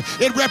another.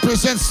 It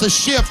represents the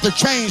shift, the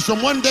change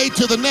from one day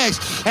to the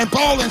next. And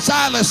Paul and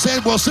Silas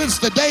said, well, since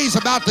the day's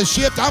about to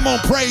shift, I'm going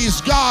to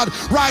praise God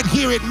right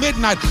here at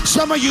midnight.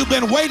 Some of you have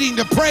been waiting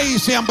to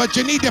praise him, but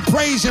you need to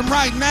praise him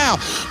right now.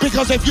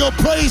 Because if you'll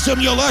praise him,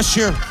 you'll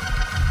usher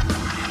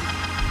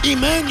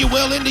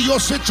Emmanuel into your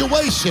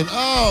situation.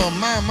 Oh,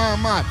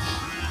 my.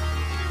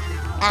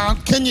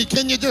 Can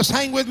you just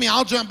hang with me?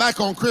 I'll jump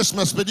back on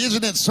Christmas, but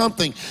isn't it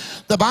something?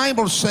 The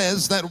Bible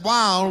says that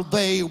while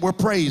they were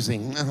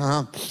praising,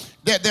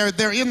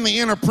 they're in the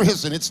inner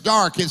prison. It's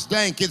dark, it's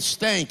dank, it's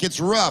stank, it's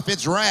rough,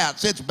 it's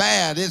rats, it's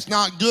bad, it's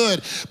not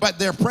good, but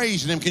they're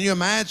praising him. Can you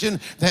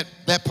imagine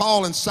that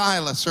Paul and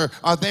Silas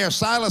are there?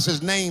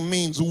 Silas's name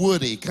means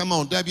Woody. Come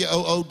on,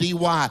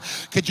 W-O-O-D-Y.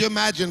 Could you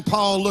imagine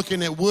Paul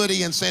looking at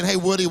Woody and saying, hey,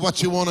 Woody,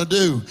 what you want to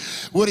do?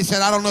 Woody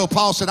said, I don't know.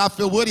 Paul said, I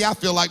feel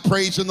like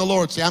praising the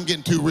Lord. See, I'm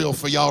getting too real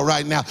for y'all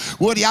right now.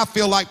 Woody, I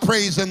feel like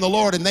praising the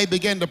Lord. And they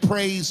began to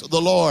praise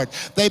the Lord.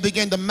 They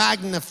began to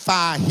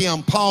magnify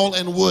him, Paul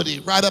and Woody,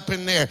 right up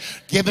in there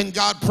giving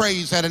God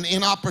praise at an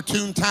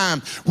inopportune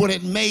time when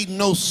it made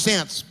no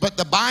sense. But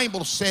the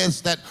Bible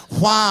says that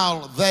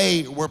while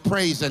they were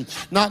praising,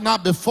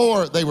 not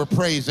before they were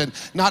praising,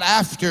 not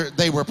after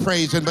they were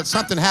praising, but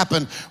something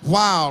happened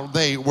while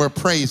they were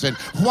praising.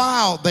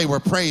 While they were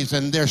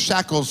praising, their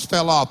shackles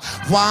fell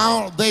off.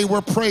 While they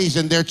were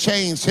praising, their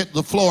chains hit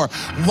the floor.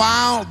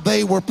 While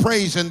they were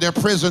praising, their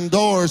prison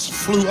doors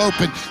flew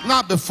open.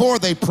 Not before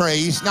they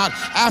praised, not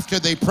after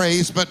they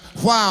praised, but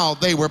while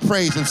they were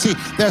praising. See,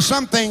 there's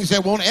some things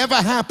that won't ever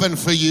happen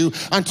for you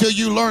until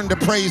you learn to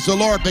praise the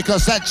Lord,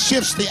 because that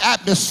shifts the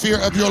atmosphere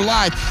of your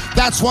life.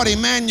 That's what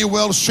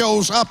Emmanuel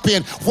shows up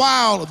in,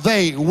 while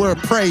they were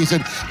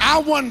praising. I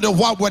wonder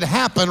what would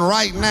happen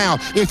right now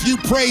if you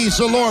praise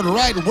the Lord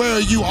right where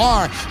you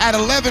are at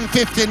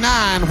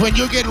 11:59 when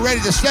you're getting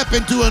ready to step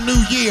into a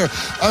new year,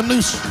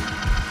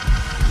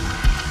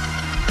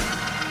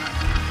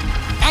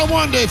 I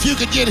wonder if you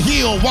could get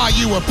healed while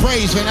you were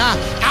praising.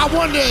 I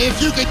wonder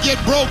if you could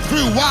get broke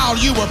through while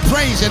you were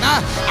praising.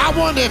 I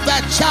wonder if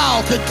that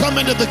child could come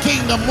into the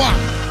kingdom.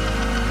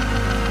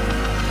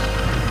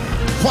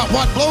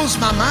 What blows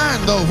my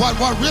mind, though,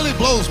 what really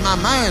blows my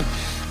mind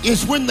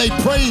is when they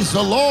praise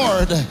the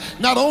Lord,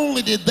 not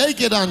only did they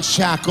get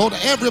unshackled,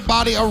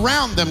 everybody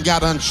around them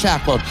got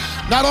unshackled.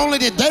 Not only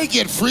did they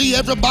get free,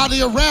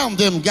 everybody around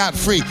them got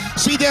free.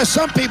 See, there's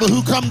some people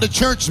who come to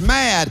church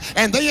mad,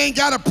 and they ain't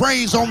got a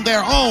praise on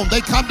their own.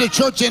 They come to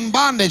church in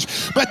bondage,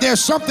 but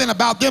there's something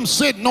about them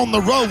sitting on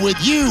the row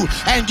with you,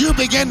 and you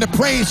begin to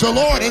praise the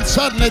Lord, and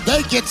suddenly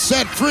they get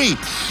set free.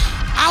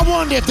 I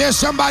wonder if there's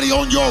somebody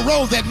on your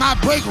road that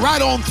might break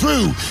right on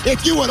through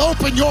if you would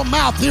open your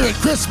mouth here at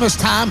Christmas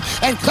time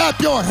and clap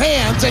your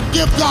hands and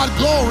give God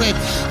glory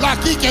like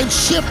he can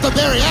shift the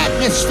very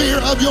atmosphere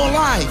of your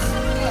life.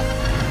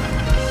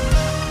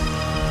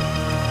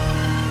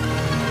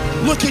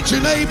 Look at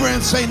your neighbor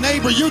and say,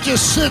 neighbor, you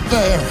just sit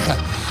there,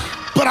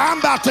 but I'm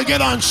about to get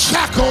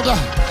unshackled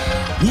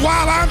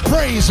while I'm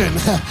praising.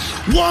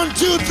 1,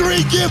 2,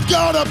 3, give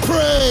God a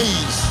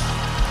praise.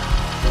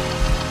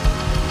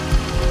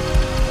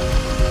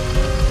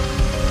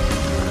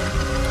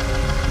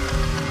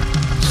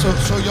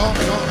 So y'all,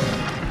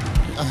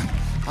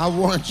 I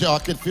warned y'all, I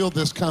could feel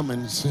this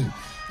coming.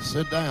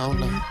 Sit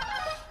down,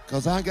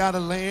 because I got to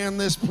land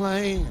this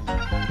plane.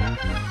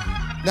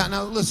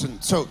 Now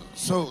listen, so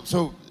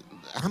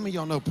how many of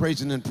y'all know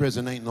praising in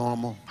prison ain't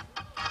normal?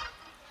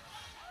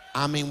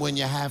 I mean, when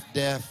you're half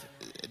dead,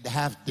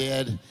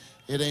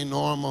 it ain't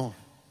normal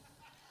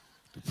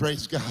to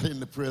praise God in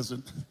the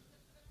prison.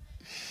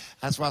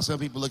 That's why some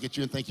people look at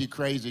you and think you're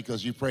crazy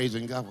because you're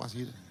praising God.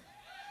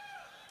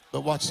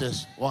 But watch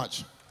this,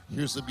 watch.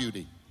 Here's the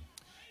beauty.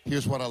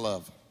 Here's what I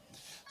love.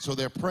 So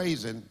they're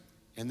praising,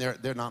 and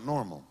they're not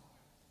normal.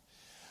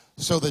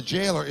 So the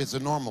jailer is a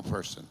normal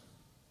person.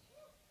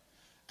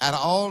 Out of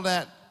all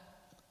that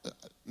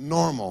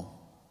abnormal,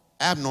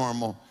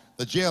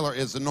 the jailer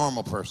is the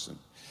normal person.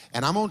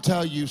 And I'm going to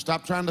tell you,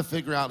 stop trying to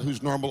figure out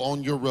who's normal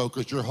on your row,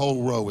 because your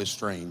whole row is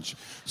strange.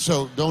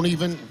 So don't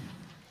even...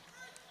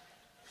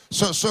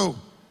 So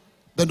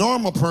the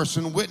normal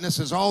person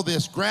witnesses all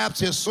this,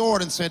 grabs his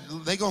sword and said,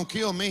 they're going to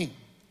kill me.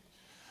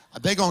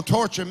 They're going to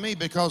torture me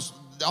because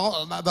the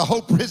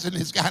whole prison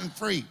has gotten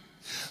free.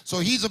 So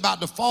he's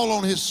about to fall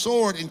on his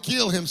sword and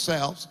kill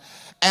himself.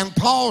 And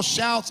Paul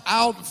shouts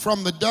out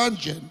from the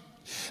dungeon.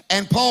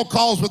 And Paul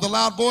calls with a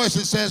loud voice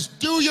and says,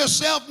 do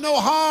yourself no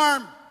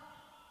harm,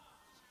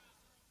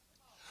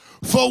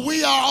 for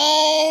we are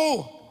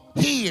all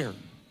here.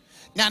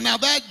 Now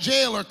that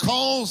jailer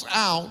calls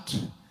out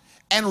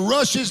and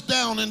rushes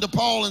down into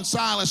Paul and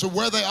Silas, or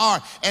where they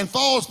are, and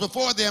falls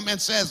before them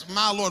and says,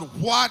 my Lord,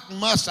 what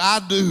must I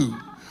do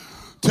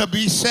to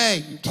be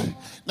saved?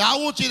 Now,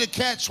 I want you to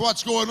catch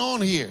what's going on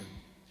here.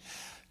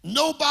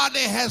 Nobody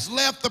has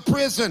left the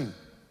prison.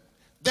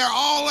 They're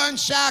all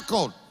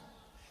unshackled.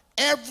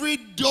 Every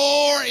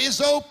door is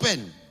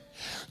open.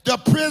 The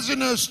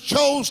prisoners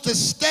chose to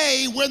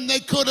stay when they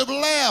could have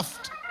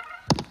left.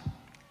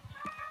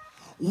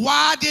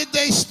 Why did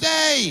they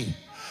stay?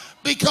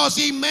 Because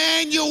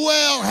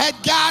Emmanuel had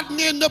gotten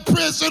into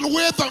prison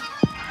with them.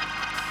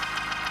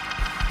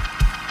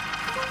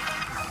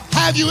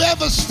 Have you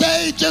ever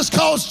stayed just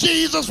because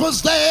Jesus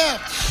was there?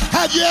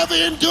 Have you ever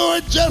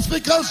endured just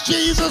because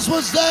Jesus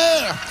was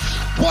there?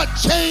 What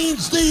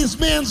changed these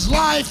men's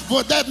life,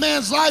 that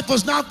man's life,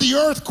 was not the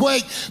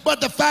earthquake,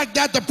 but the fact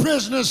that the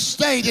prisoners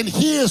stayed. And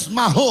here's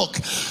my hook.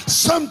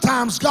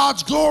 Sometimes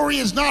God's glory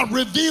is not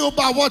revealed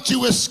by what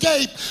you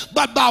escape,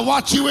 but by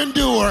what you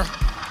endure.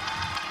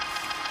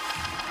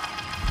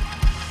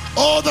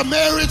 Oh, the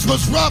marriage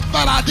was rough,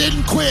 but I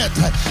didn't quit.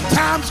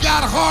 Times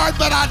got hard,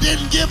 but I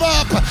didn't give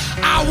up.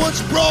 I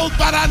was broke,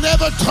 but I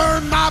never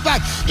turned my back.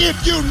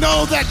 If you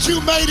know that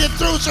you made it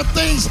through some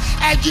things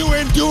and you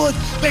endured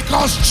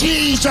because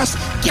Jesus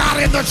got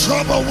in the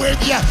trouble with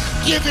you,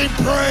 give him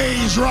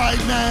praise right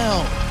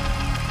now.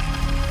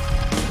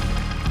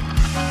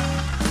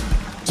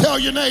 Tell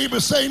your neighbor,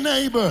 say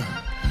neighbor,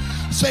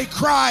 say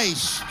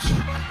Christ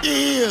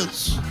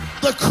is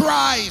the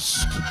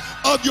Christ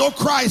of your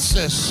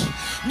crisis.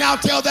 Now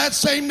tell that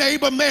same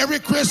neighbor, Merry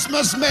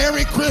Christmas,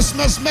 Merry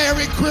Christmas,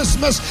 Merry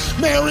Christmas,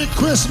 Merry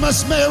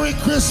Christmas, Merry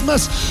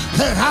Christmas.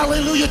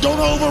 Hallelujah. Don't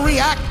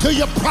overreact to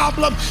your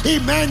problem.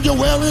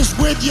 Emmanuel is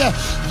with you.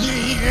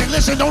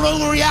 Listen, don't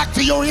overreact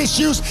to your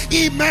issues.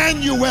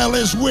 Emmanuel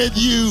is with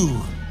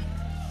you.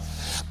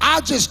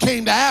 I just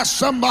came to ask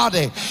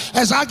somebody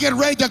as I get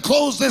ready to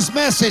close this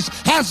message,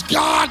 has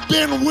God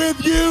been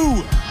with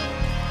you?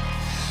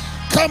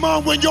 Come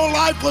on, when your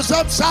life was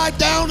upside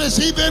down, has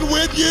he been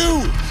with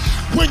you?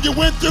 When you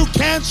went through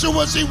cancer,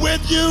 was he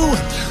with you?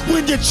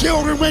 When your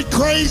children went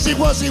crazy,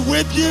 was he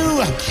with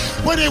you?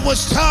 When it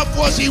was tough,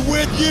 was he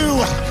with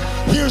you?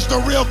 Here's the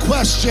real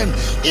question.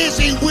 Is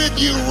he with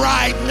you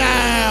right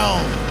now?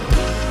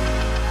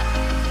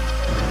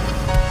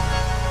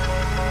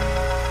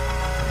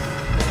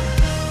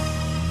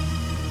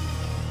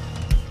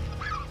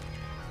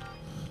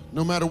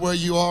 No matter where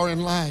you are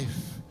in life,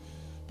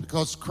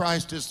 because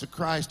Christ is the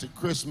Christ at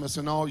Christmas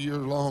and all year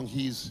long,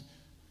 he's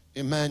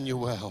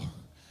Emmanuel.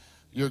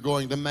 You're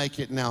going to make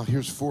it. Now,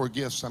 here's 4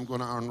 gifts I'm going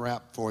to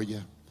unwrap for you.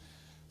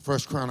 1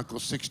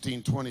 Chronicles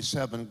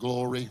 16:27,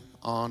 glory,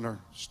 honor,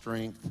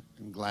 strength,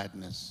 and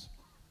gladness.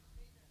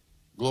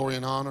 Glory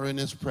and honor in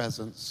his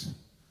presence.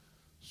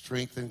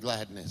 Strength and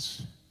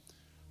gladness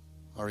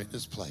are in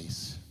his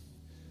place.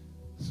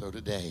 So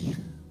today,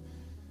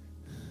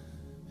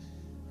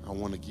 I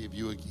want to give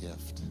you a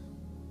gift.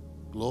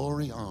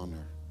 Glory,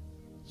 honor,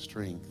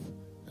 strength,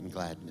 and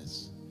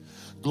gladness.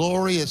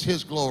 Glory is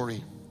his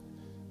glory.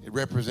 It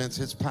represents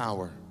his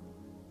power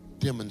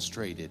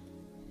demonstrated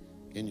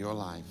in your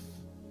life.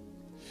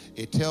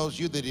 It tells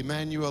you that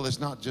Emmanuel is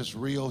not just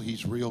real,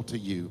 he's real to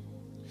you.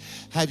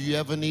 Have you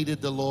ever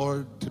needed the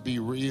Lord to be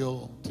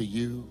real to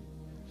you?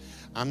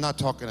 I'm not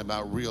talking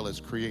about real as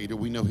creator.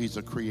 We know he's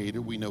a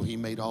creator. We know he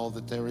made all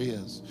that there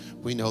is.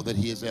 We know that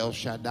he is El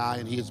Shaddai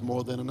and he is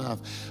more than enough.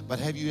 But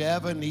have you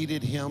ever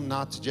needed him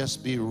not to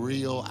just be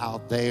real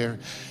out there?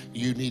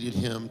 You needed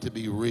him to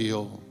be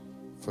real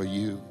for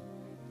you.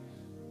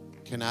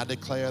 Can I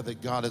declare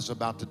that God is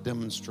about to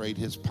demonstrate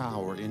his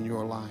power in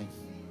your life?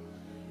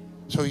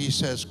 So he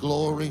says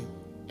glory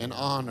and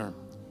honor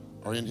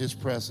are in his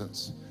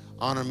presence.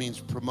 Honor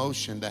means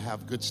promotion, to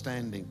have good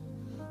standing.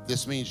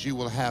 This means you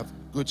will have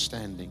good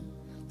standing.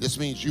 This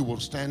means you will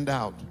stand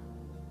out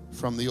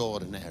from the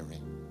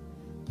ordinary.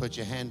 Put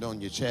your hand on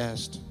your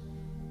chest.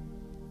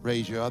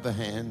 Raise your other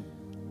hand.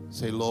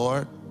 Say,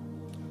 Lord,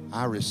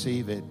 I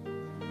receive it.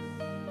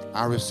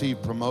 I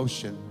receive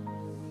promotion.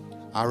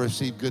 I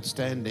receive good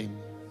standing.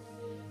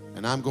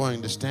 And I'm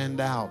going to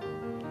stand out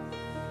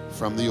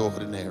from the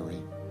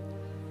ordinary.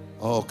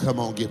 Oh, come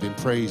on, give him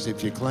praise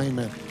if you claim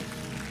it.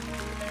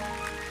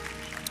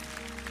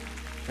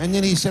 And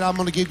then he said, I'm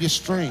going to give you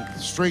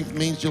strength. Strength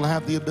means you'll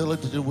have the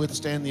ability to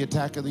withstand the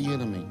attack of the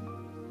enemy.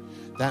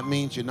 That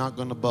means you're not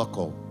going to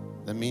buckle.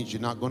 That means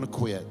you're not going to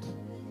quit.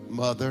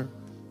 Mother,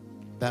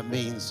 that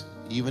means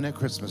even at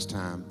Christmas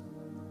time,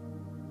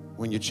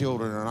 when your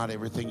children are not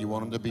everything you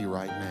want them to be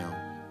right now,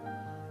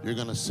 you're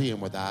going to see them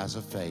with eyes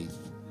of faith.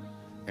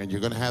 And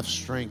you're going to have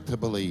strength to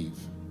believe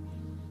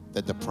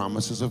that the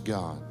promises of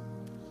God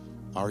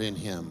are in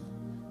him.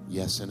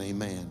 Yes and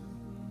amen.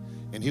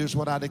 And here's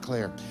what I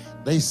declare.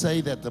 They say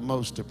that the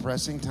most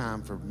depressing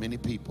time for many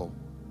people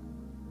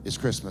is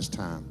Christmas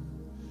time.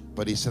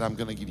 But he said, I'm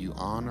going to give you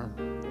honor,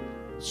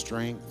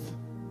 strength,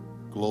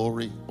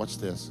 glory, watch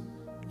this,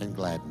 and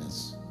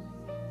gladness.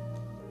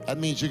 That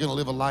means you're going to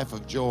live a life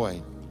of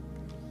joy.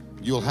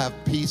 You'll have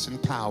peace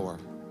and power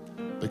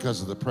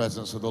because of the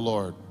presence of the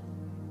Lord.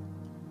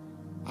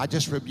 I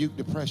just rebuke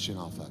depression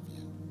off of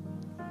you.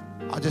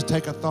 I just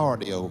take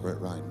authority over it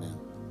right now.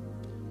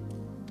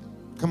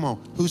 Come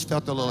on, who's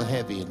felt a little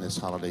heavy in this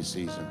holiday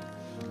season?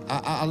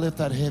 I lift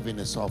that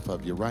heaviness off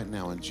of you right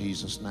now in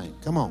Jesus' name.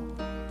 Come on.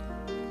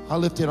 I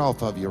lift it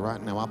off of you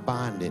right now. I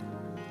bind it.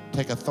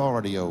 Take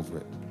authority over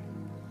it.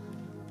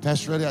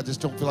 Pastor Eddie, I just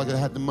don't feel like I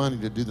had the money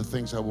to do the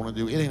things I want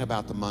to do. It ain't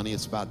about the money.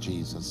 It's about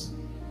Jesus.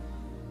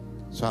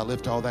 So I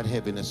lift all that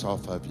heaviness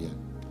off of you.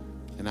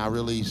 And I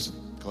release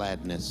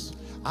gladness.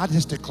 I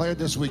just declare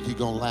this week you're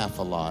going to laugh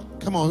a lot.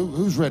 Come on,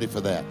 who's ready for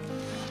that?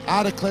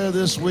 I declare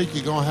this week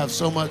you're going to have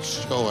so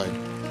much joy.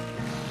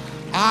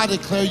 I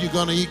declare you're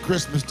going to eat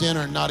Christmas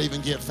dinner and not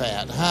even get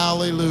fat.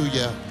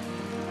 Hallelujah.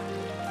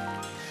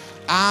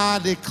 I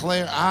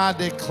declare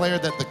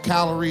that the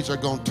calories are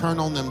going to turn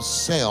on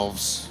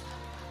themselves.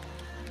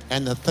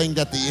 And the thing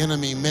that the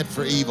enemy meant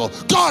for evil,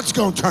 God's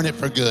going to turn it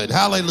for good.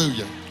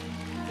 Hallelujah.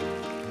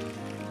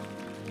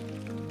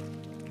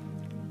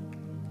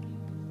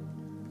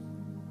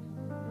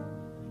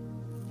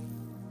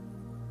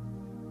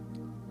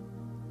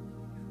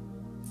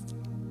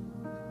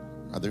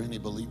 Are there any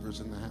believers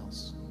in the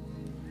house?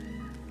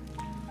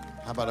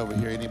 How about over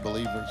here, any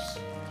believers?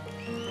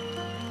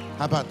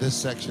 How about this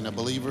section of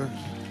believers?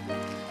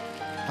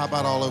 How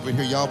about all over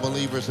here, y'all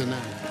believers in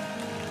that?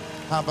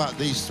 How about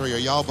these three? Are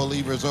y'all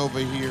believers over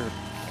here?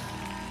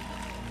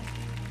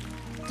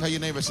 Tell your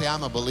neighbor, say,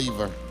 I'm a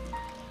believer.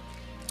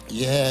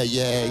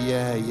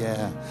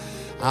 Yeah.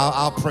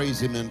 I'll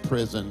praise him in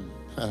prison.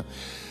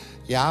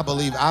 Yeah, I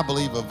believe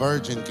a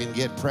virgin can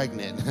get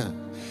pregnant.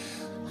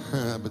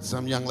 But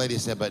some young lady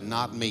said, but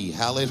not me.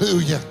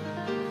 Hallelujah.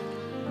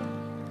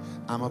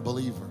 I'm a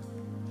believer.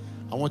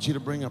 I want you to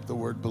bring up the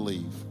word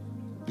believe.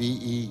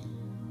 B-E-L-I-E-V-E.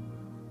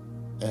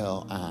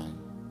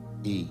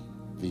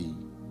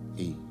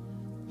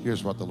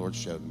 Here's what the Lord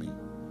showed me.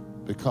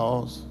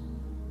 Because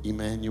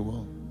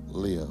Emmanuel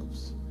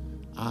lives,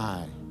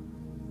 I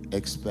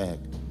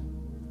expect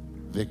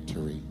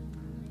victory.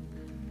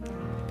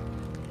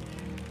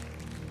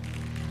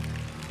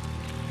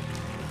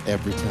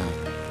 Every time.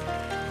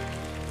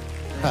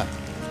 Huh.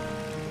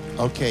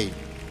 Okay,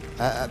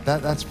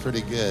 that's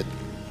pretty good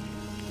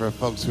for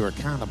folks who are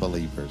kind of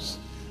believers,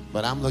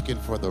 but I'm looking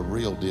for the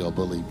real deal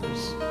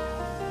believers.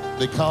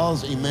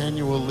 Because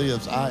Emmanuel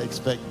lives, I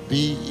expect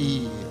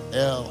B-E-L-I-E-V-E.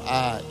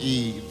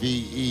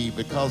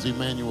 Because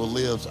Emmanuel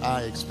lives,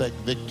 I expect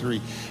victory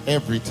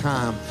every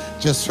time.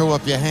 Just throw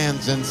up your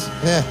hands and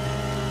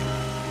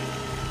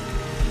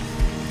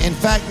in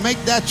fact,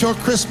 make that your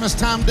Christmas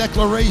time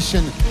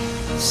declaration.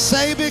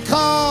 Say,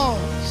 because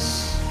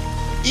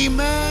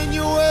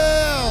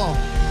Emmanuel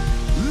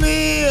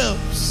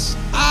lives,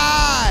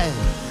 I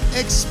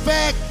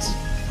expect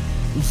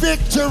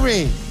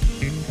victory.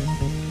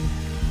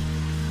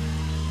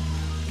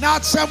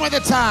 Not some of the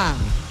time,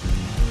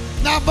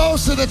 not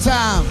most of the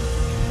time,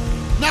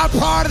 not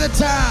part of the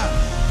time,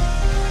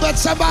 but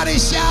somebody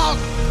shout,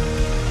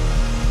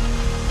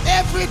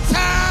 every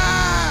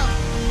time.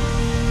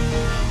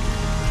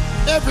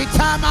 Every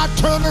time I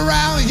turn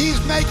around,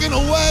 he's making a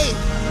way.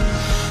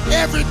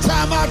 Every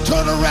time I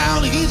turn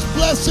around, he's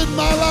blessing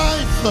my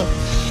life.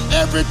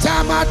 Every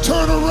time I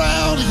turn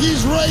around,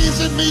 he's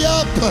raising me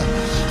up.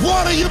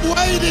 What are you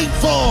waiting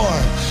for?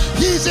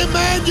 He's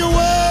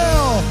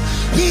Emmanuel.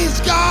 He's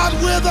God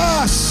with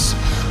us.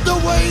 The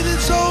wait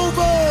is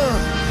over.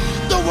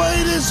 The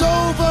wait is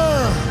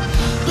over.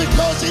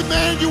 Because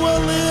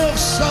Emmanuel lives,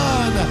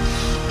 son,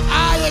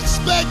 I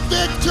expect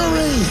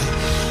victory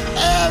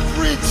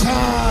every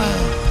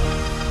time.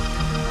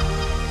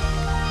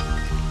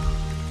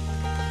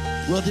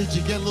 Well, did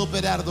you get a little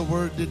bit out of the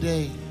word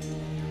today?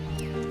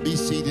 Be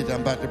seated.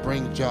 I'm about to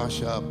bring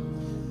Josh up.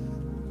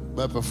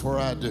 But before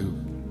I do,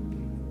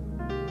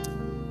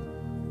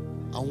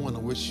 I want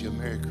to wish you a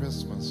Merry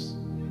Christmas.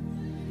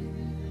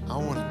 I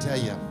want to tell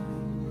you,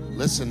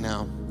 listen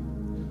now,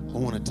 I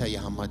want to tell you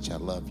how much I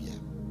love you.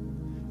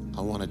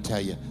 I want to tell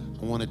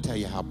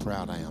you how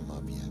proud I am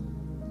of you,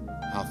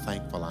 how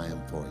thankful I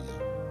am for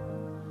you.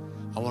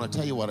 I want to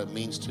tell you what it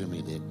means to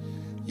me that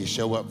you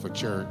show up for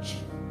church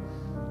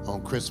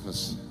on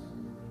Christmas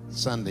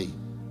Sunday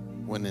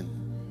when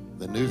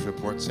the news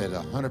report said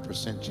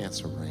 100%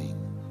 chance of rain.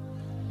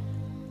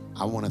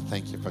 I want to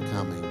thank you for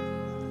coming.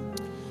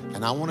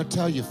 And I want to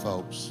tell you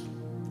folks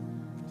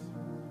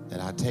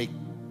that I take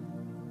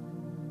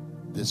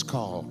this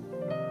call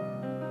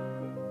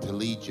to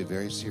lead you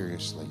very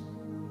seriously.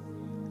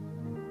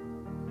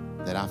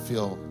 That I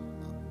feel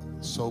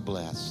so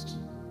blessed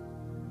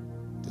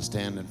to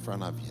stand in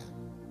front of you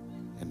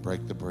and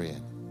break the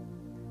bread,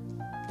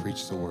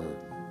 preach the word,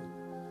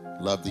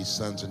 love these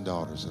sons and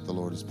daughters that the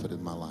Lord has put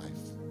in my life.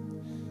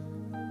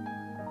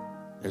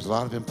 There's a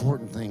lot of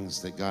important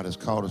things that God has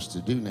called us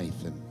to do,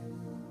 Nathan.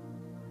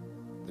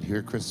 But here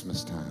at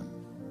Christmas time,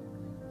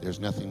 there's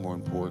nothing more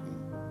important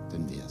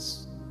than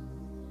this.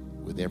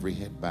 With every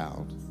head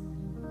bowed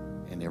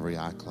and every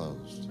eye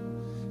closed.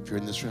 If you're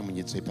in this room and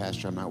you'd say,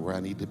 Pastor, I'm not where I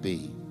need to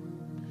be.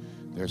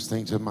 There's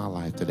things in my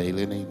life that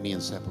alienate me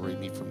and separate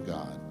me from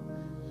God.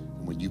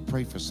 And when you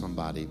pray for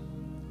somebody,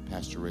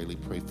 Pastor Rayleigh,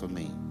 pray for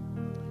me.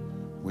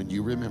 When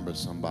you remember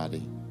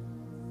somebody,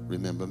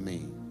 remember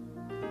me.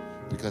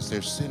 Because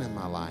there's sin in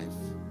my life,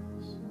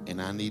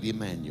 and I need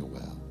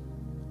Emmanuel.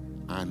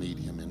 I need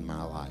him in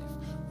my life.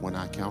 When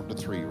I count to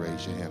 3,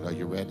 raise your hand. Are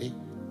you ready?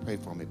 Pray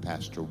for me,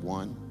 Pastor.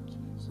 1,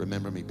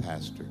 remember me,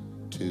 Pastor.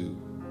 2,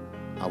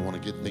 I want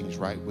to get things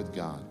right with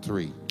God.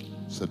 3,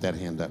 slip that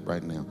hand up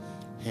right now.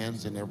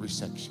 Hands in every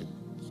section.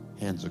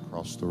 Hands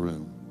across the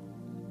room.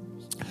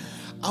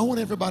 I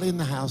want everybody in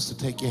the house to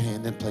take your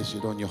hand and place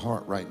it on your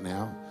heart right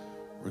now.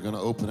 We're going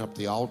to open up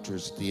the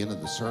altars at the end of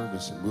the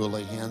service, and we'll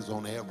lay hands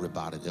on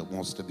everybody that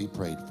wants to be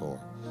prayed for,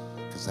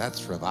 because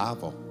that's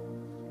revival.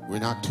 We're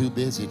not too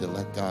busy to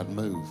let God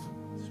move,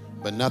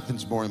 but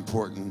nothing's more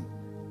important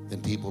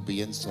than people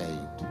being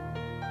saved.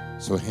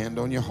 So hand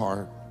on your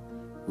heart,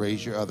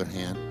 raise your other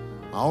hand.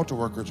 My altar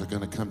workers are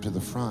going to come to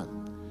the front.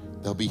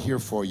 They'll be here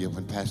for you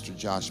when Pastor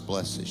Josh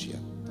blesses you.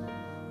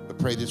 But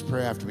pray this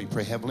prayer after me.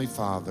 Pray, Heavenly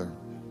Father,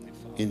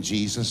 in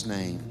Jesus'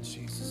 name,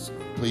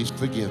 please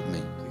forgive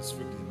me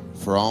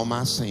for all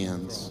my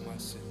sins.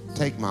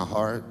 Take my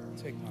heart,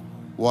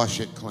 wash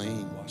it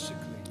clean.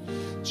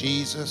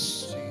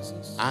 Jesus,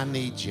 I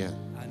need you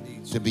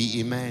to be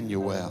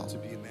Emmanuel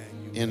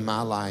in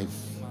my life.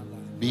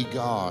 Be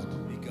God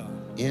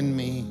in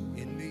me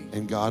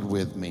and God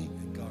with me.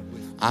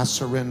 I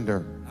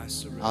surrender.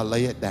 I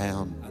lay it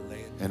down.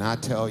 And I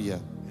tell you,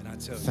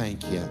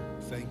 thank you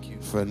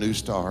for new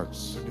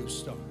starts.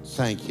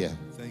 Thank you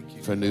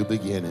for new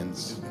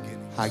beginnings.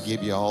 I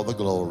give you all the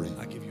glory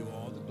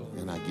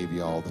I give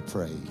you all the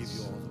praise. Give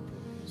you all the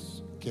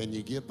praise. Can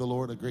you give the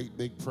Lord a great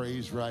big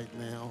praise right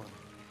now?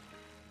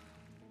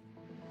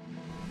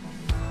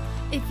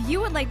 If you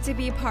would like to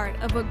be a part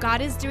of what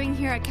God is doing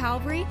here at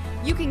Calvary,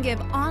 you can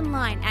give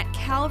online at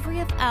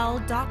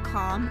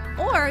calvaryfl.com,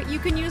 or you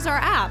can use our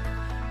app.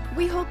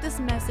 We hope this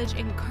message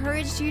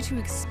encouraged you to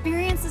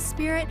experience the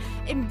Spirit,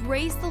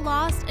 embrace the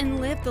lost,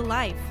 and live the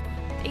life.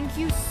 Thank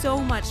you so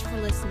much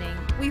for listening.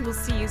 We will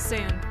see you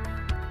soon.